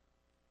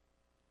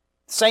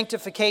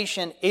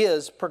 Sanctification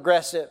is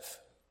progressive.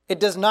 It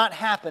does not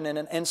happen in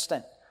an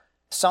instant.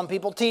 Some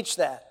people teach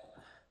that.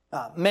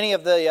 Many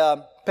of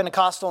the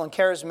Pentecostal and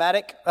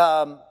charismatic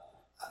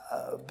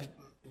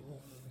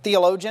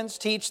theologians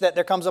teach that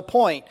there comes a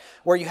point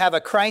where you have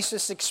a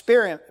crisis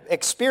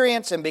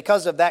experience, and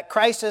because of that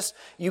crisis,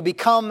 you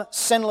become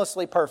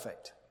sinlessly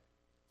perfect.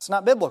 It's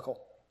not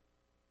biblical.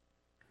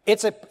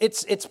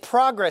 It's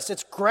progress.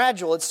 It's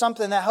gradual. It's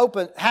something that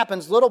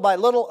happens little by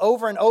little,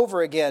 over and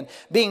over again,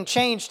 being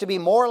changed to be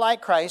more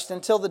like Christ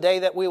until the day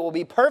that we will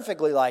be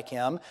perfectly like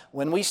Him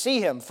when we see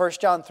Him. 1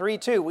 John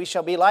 3:2, we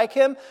shall be like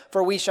Him,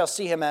 for we shall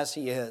see Him as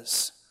He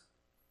is.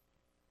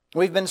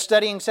 We've been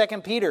studying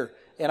 2 Peter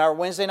in our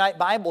Wednesday night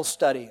Bible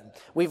study.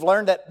 We've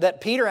learned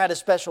that Peter had a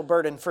special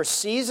burden for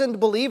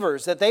seasoned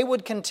believers, that they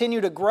would continue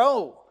to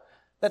grow,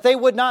 that they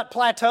would not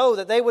plateau,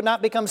 that they would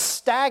not become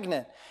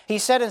stagnant. He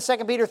said in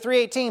 2 Peter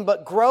 3:18,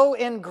 but grow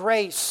in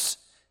grace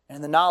and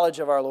in the knowledge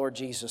of our Lord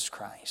Jesus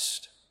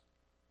Christ.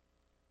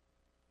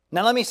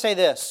 Now let me say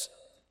this.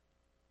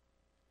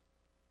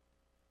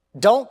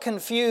 Don't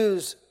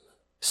confuse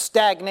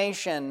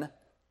stagnation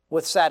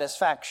with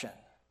satisfaction.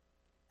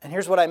 And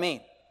here's what I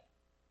mean.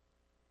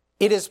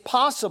 It is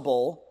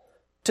possible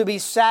to be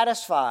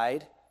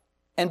satisfied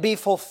and be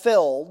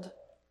fulfilled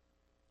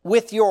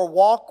with your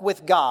walk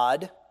with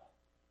God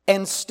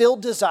and still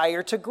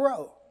desire to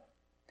grow.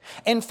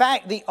 In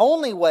fact, the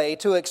only way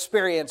to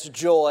experience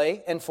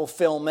joy and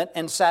fulfillment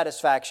and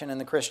satisfaction in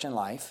the Christian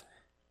life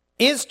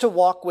is to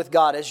walk with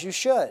God as you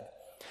should.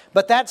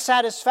 But that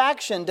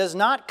satisfaction does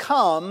not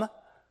come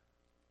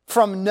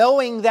from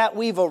knowing that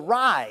we've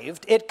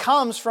arrived. It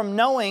comes from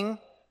knowing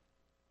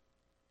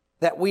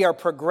that we are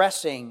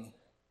progressing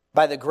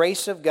by the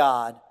grace of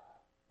God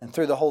and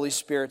through the Holy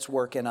Spirit's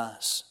work in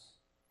us.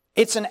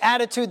 It's an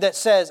attitude that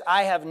says,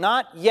 I have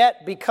not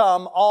yet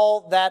become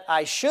all that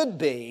I should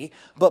be,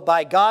 but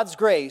by God's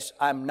grace,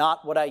 I'm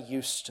not what I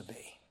used to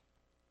be.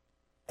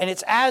 And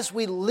it's as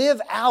we live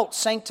out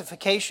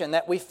sanctification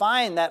that we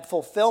find that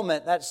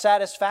fulfillment, that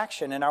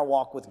satisfaction in our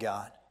walk with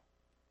God.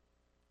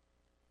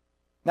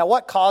 Now,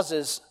 what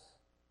causes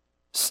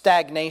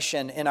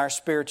stagnation in our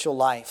spiritual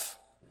life?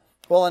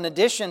 Well, in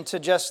addition to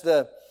just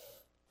the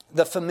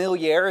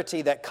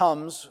familiarity that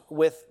comes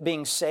with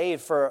being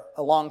saved for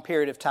a long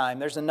period of time,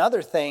 there's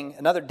another thing,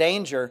 another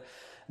danger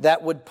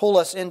that would pull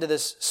us into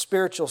this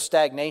spiritual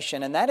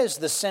stagnation, and that is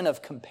the sin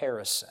of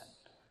comparison.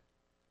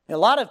 A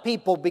lot of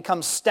people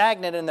become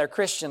stagnant in their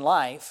Christian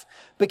life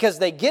because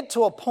they get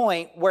to a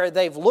point where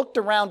they've looked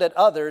around at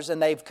others and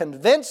they've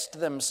convinced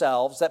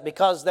themselves that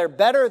because they're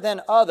better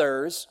than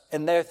others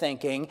in their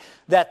thinking,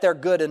 that they're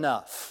good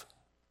enough.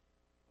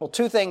 Well,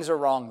 two things are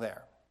wrong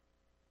there.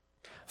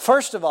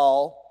 First of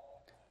all,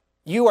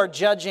 you are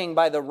judging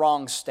by the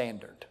wrong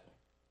standard.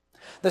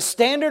 The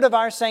standard of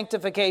our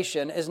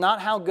sanctification is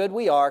not how good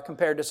we are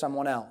compared to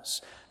someone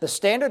else. The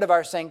standard of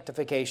our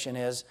sanctification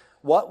is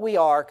what we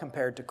are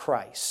compared to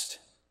Christ.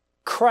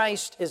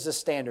 Christ is the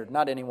standard,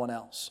 not anyone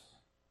else.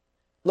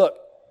 Look,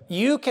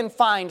 you can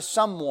find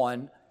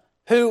someone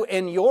who,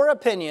 in your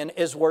opinion,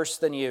 is worse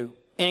than you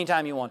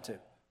anytime you want to.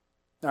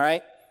 All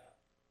right?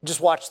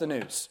 Just watch the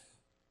news.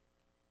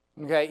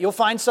 Okay? You'll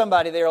find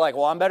somebody that you're like,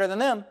 well, I'm better than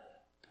them.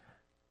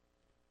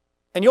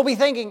 And you'll be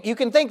thinking, you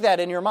can think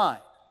that in your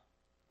mind.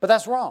 But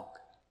that's wrong.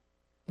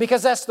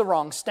 Because that's the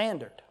wrong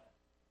standard.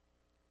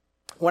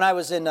 When I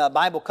was in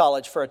Bible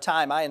college for a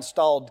time, I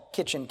installed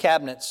kitchen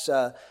cabinets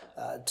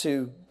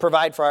to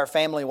provide for our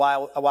family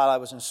while I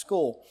was in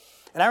school.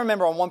 And I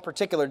remember on one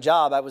particular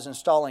job, I was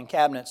installing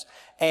cabinets.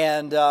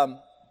 And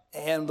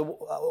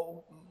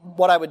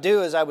what I would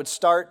do is I would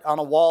start on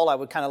a wall, I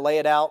would kind of lay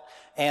it out.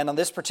 And on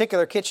this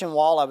particular kitchen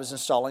wall, I was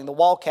installing the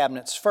wall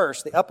cabinets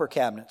first, the upper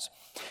cabinets.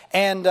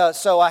 And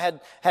so I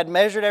had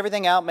measured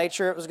everything out, made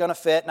sure it was going to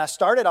fit. And I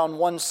started on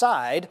one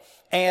side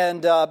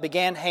and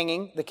began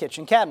hanging the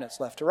kitchen cabinets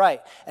left to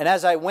right. And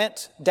as I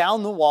went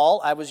down the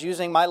wall, I was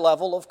using my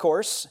level, of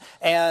course,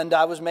 and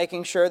I was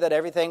making sure that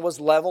everything was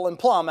level and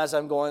plumb as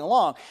I'm going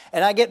along.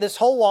 And I get this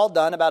whole wall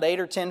done, about 8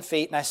 or 10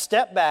 feet, and I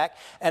step back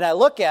and I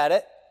look at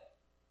it,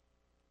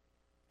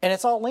 and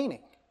it's all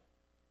leaning.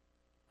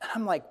 And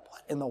I'm like,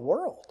 what in the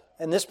world?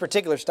 In this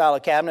particular style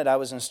of cabinet I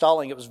was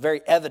installing, it was very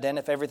evident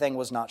if everything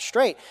was not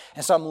straight.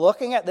 And so I'm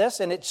looking at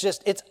this, and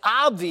it's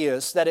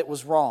obvious that it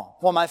was wrong.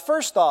 Well, my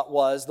first thought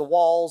was the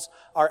walls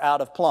are out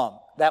of plumb.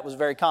 That was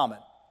very common.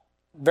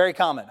 Very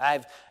common.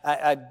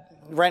 I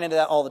ran into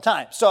that all the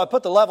time. So I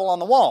put the level on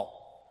the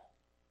wall.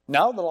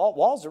 No, the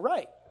walls are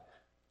right.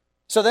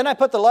 So then I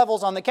put the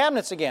levels on the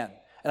cabinets again.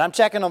 And I'm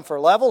checking them for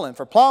level and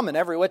for plumb and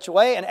every which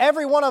way. And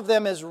every one of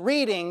them is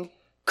reading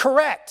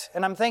correct.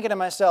 And I'm thinking to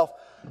myself,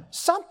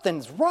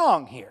 something's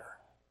wrong here.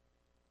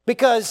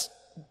 Because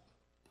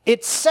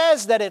it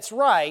says that it's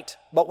right,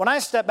 but when I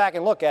step back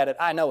and look at it,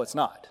 I know it's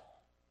not.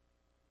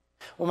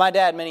 Well, my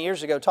dad many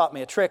years ago taught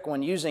me a trick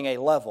when using a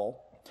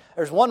level.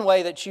 There's one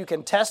way that you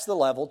can test the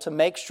level to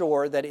make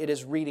sure that it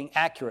is reading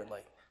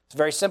accurately. It's a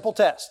very simple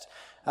test.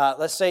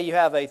 Let's say you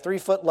have a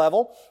 3-foot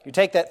level. You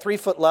take that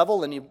 3-foot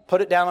level and you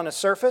put it down on a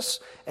surface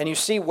and you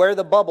see where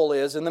the bubble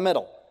is in the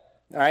middle.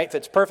 All right, if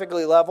it's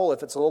perfectly level,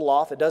 if it's a little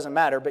off, it doesn't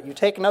matter, but you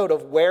take note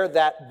of where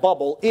that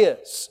bubble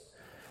is.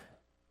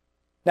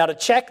 Now, to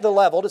check the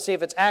level, to see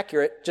if it's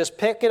accurate, just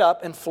pick it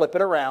up and flip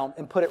it around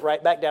and put it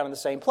right back down in the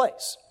same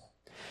place.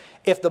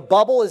 If the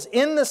bubble is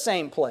in the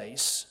same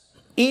place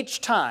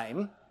each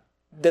time,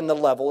 then the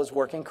level is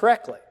working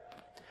correctly.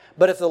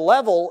 But if the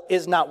level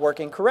is not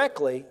working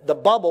correctly, the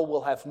bubble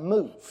will have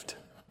moved.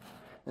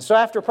 And so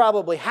after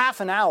probably half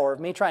an hour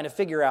of me trying to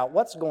figure out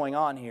what's going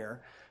on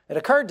here, it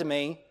occurred to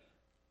me,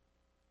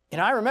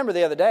 I remember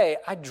the other day,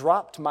 I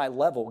dropped my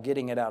level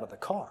getting it out of the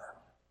car.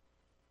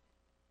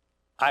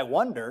 I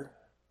wonder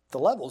if the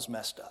level's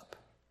messed up.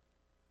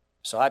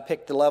 So I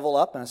picked the level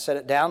up and I set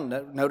it down,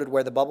 noted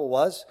where the bubble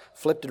was,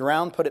 flipped it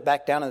around, put it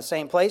back down in the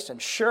same place,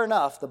 and sure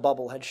enough, the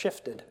bubble had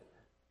shifted.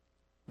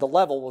 The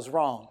level was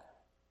wrong.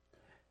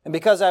 And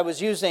because I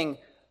was using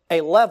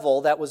a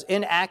level that was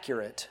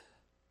inaccurate,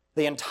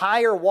 the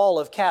entire wall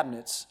of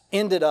cabinets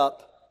ended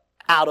up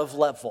out of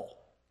level.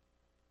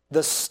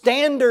 The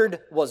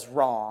standard was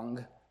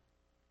wrong,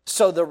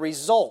 so the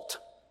result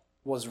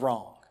was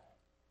wrong.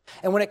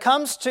 And when it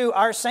comes to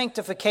our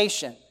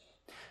sanctification,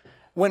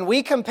 when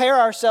we compare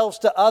ourselves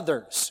to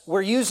others,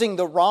 we're using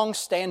the wrong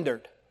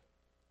standard.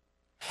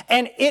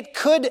 And it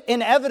could,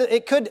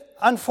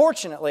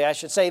 unfortunately, I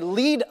should say,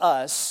 lead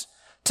us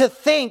to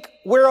think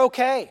we're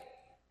okay.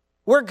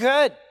 We're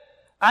good.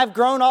 I've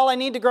grown all I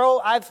need to grow.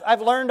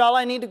 I've learned all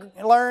I need to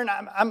learn.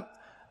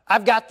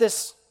 I've got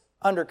this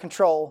under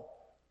control.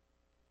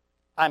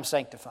 I'm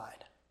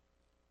sanctified.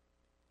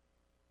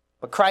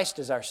 But Christ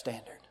is our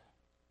standard.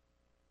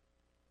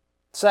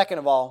 Second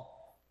of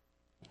all,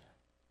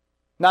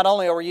 Not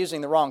only are we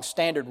using the wrong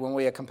standard when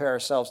we compare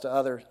ourselves to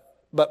others,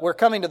 but we're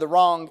coming to the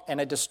wrong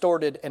and a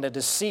distorted and a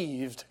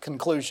deceived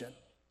conclusion.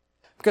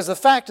 Because the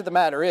fact of the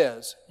matter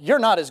is, you're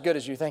not as good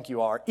as you think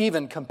you are,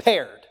 even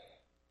compared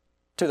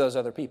to those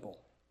other people.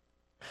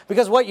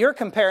 Because what you're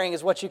comparing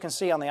is what you can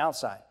see on the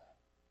outside.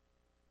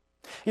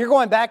 You're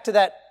going back to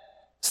that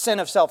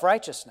sin of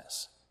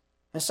self-righteousness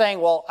and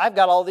saying, well, I've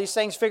got all these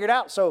things figured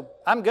out, so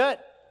I'm good.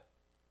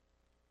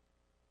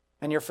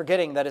 And you're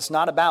forgetting that it's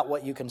not about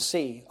what you can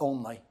see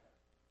only.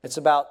 It's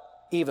about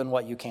even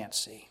what you can't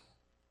see.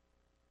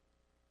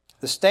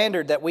 The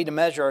standard that we to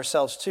measure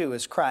ourselves to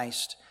is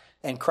Christ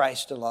and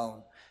Christ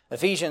alone.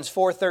 Ephesians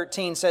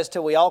 4:13 says,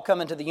 till we all come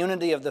into the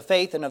unity of the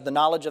faith and of the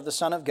knowledge of the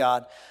Son of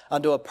God,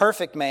 unto a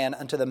perfect man,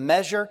 unto the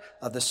measure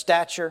of the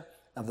stature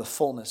of the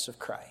fullness of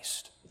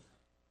Christ.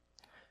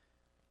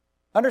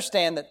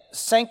 Understand that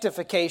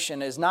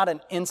sanctification is not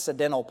an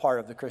incidental part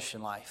of the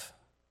Christian life.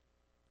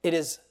 It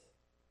is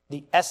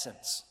the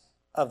essence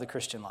of the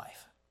Christian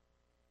life.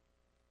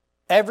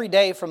 Every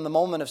day from the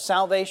moment of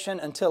salvation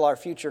until our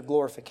future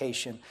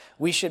glorification,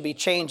 we should be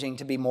changing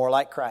to be more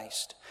like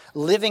Christ.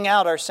 Living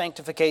out our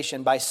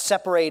sanctification by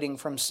separating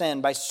from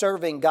sin, by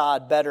serving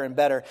God better and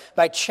better,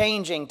 by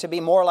changing to be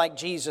more like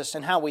Jesus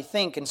in how we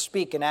think and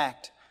speak and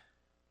act.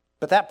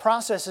 But that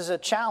process is a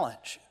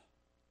challenge.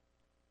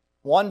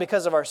 One,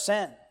 because of our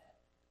sin.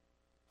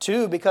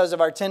 Two, because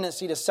of our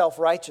tendency to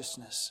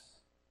self-righteousness.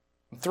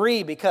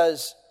 Three,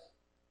 because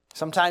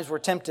sometimes we're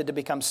tempted to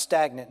become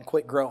stagnant and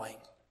quit growing.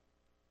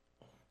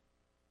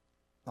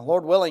 The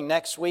Lord willing,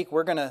 next week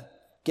we're going to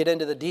get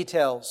into the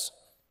details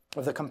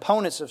of the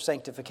components of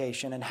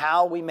sanctification and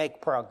how we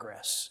make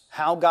progress,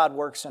 how God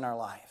works in our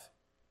life.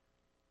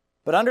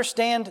 But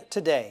understand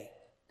today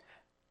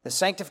that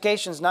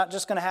sanctification is not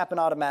just going to happen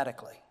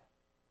automatically.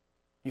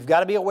 You've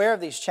got to be aware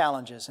of these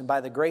challenges and by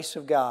the grace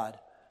of God,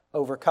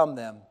 overcome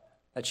them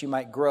that you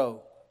might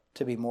grow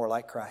to be more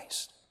like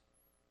Christ.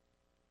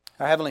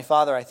 Our Heavenly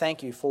Father, I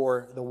thank you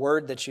for the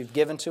word that you've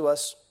given to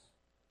us,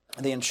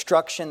 the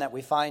instruction that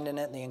we find in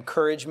it, the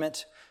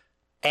encouragement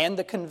and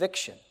the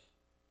conviction.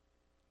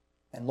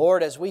 And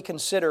Lord, as we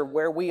consider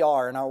where we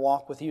are in our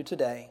walk with you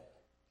today,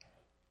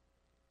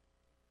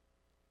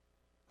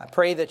 I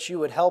pray that you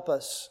would help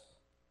us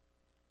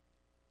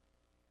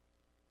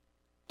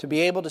to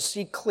be able to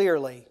see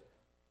clearly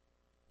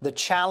the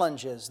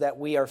challenges that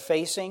we are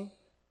facing.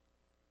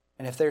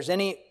 And if there's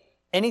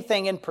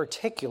anything in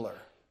particular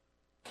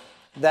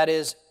that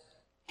is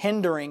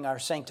hindering our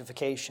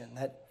sanctification,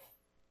 that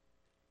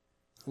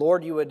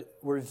Lord, you would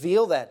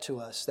reveal that to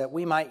us, that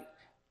we might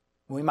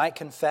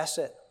confess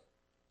it,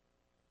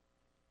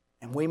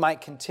 and we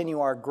might continue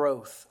our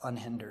growth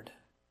unhindered.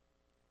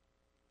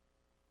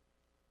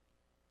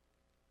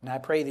 And I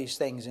pray these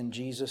things in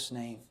Jesus'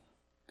 name,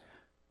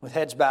 with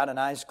heads bowed and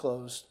eyes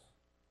closed.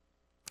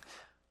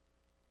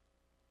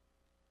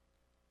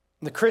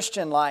 The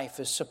Christian life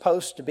is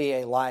supposed to be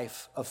a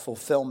life of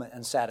fulfillment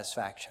and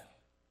satisfaction.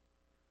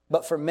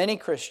 But for many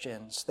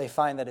Christians, they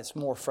find that it's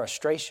more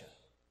frustration.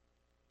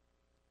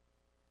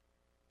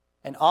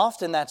 And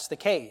often that's the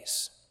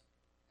case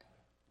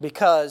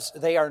because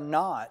they are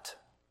not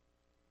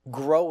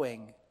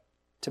growing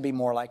to be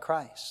more like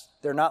Christ.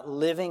 They're not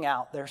living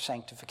out their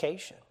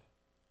sanctification.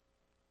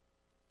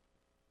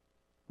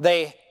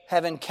 They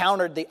have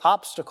encountered the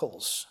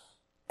obstacles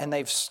and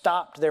they've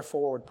stopped their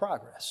forward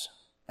progress.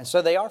 And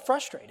so they are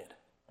frustrated.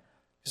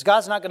 Because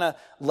God's not going to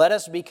let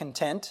us be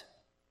content,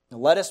 and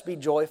let us be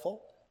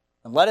joyful,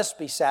 and let us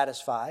be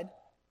satisfied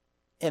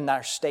in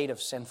our state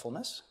of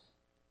sinfulness.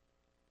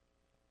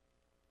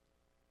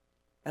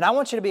 And I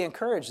want you to be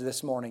encouraged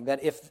this morning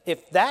that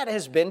if that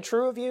has been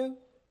true of you,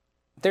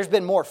 if there's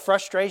been more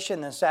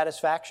frustration than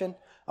satisfaction,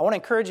 I want to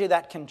encourage you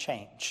that can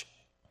change.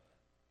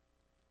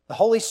 The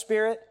Holy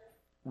Spirit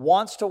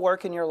wants to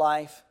work in your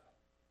life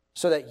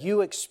so that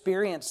you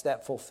experience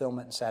that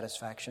fulfillment and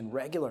satisfaction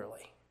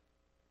regularly.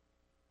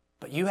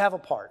 But you have a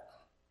part,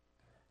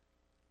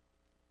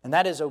 and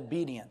that is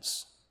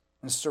obedience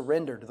and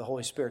surrender to the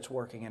Holy Spirit's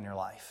working in your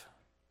life.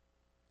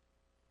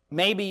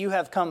 Maybe you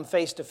have come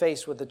face to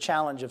face with the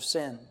challenge of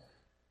sin.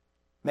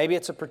 Maybe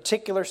it's a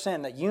particular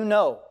sin that you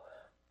know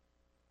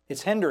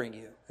it's hindering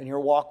you in your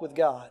walk with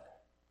God.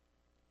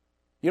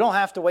 You don't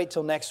have to wait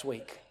till next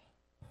week.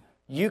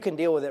 You can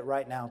deal with it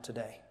right now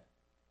today.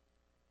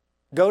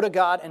 Go to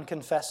God and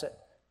confess it.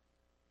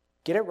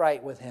 Get it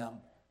right with Him.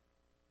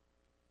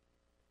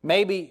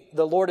 Maybe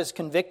the Lord has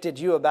convicted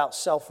you about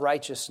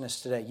self-righteousness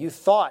today. You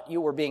thought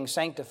you were being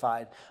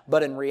sanctified,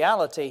 but in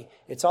reality,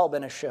 it's all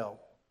been a show.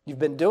 You've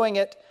been doing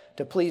it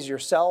to please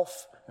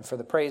yourself and for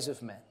the praise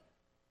of men.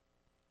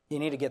 You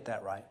need to get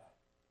that right.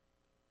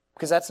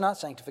 Because that's not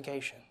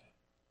sanctification.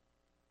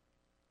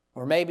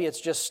 Or maybe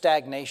it's just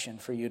stagnation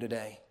for you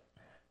today.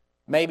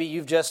 Maybe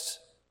you've just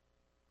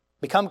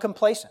become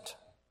complacent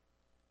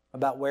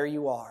about where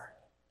you are.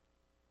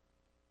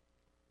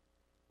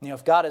 You know,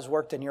 if God has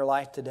worked in your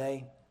life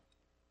today,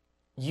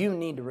 you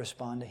need to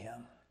respond to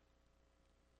Him.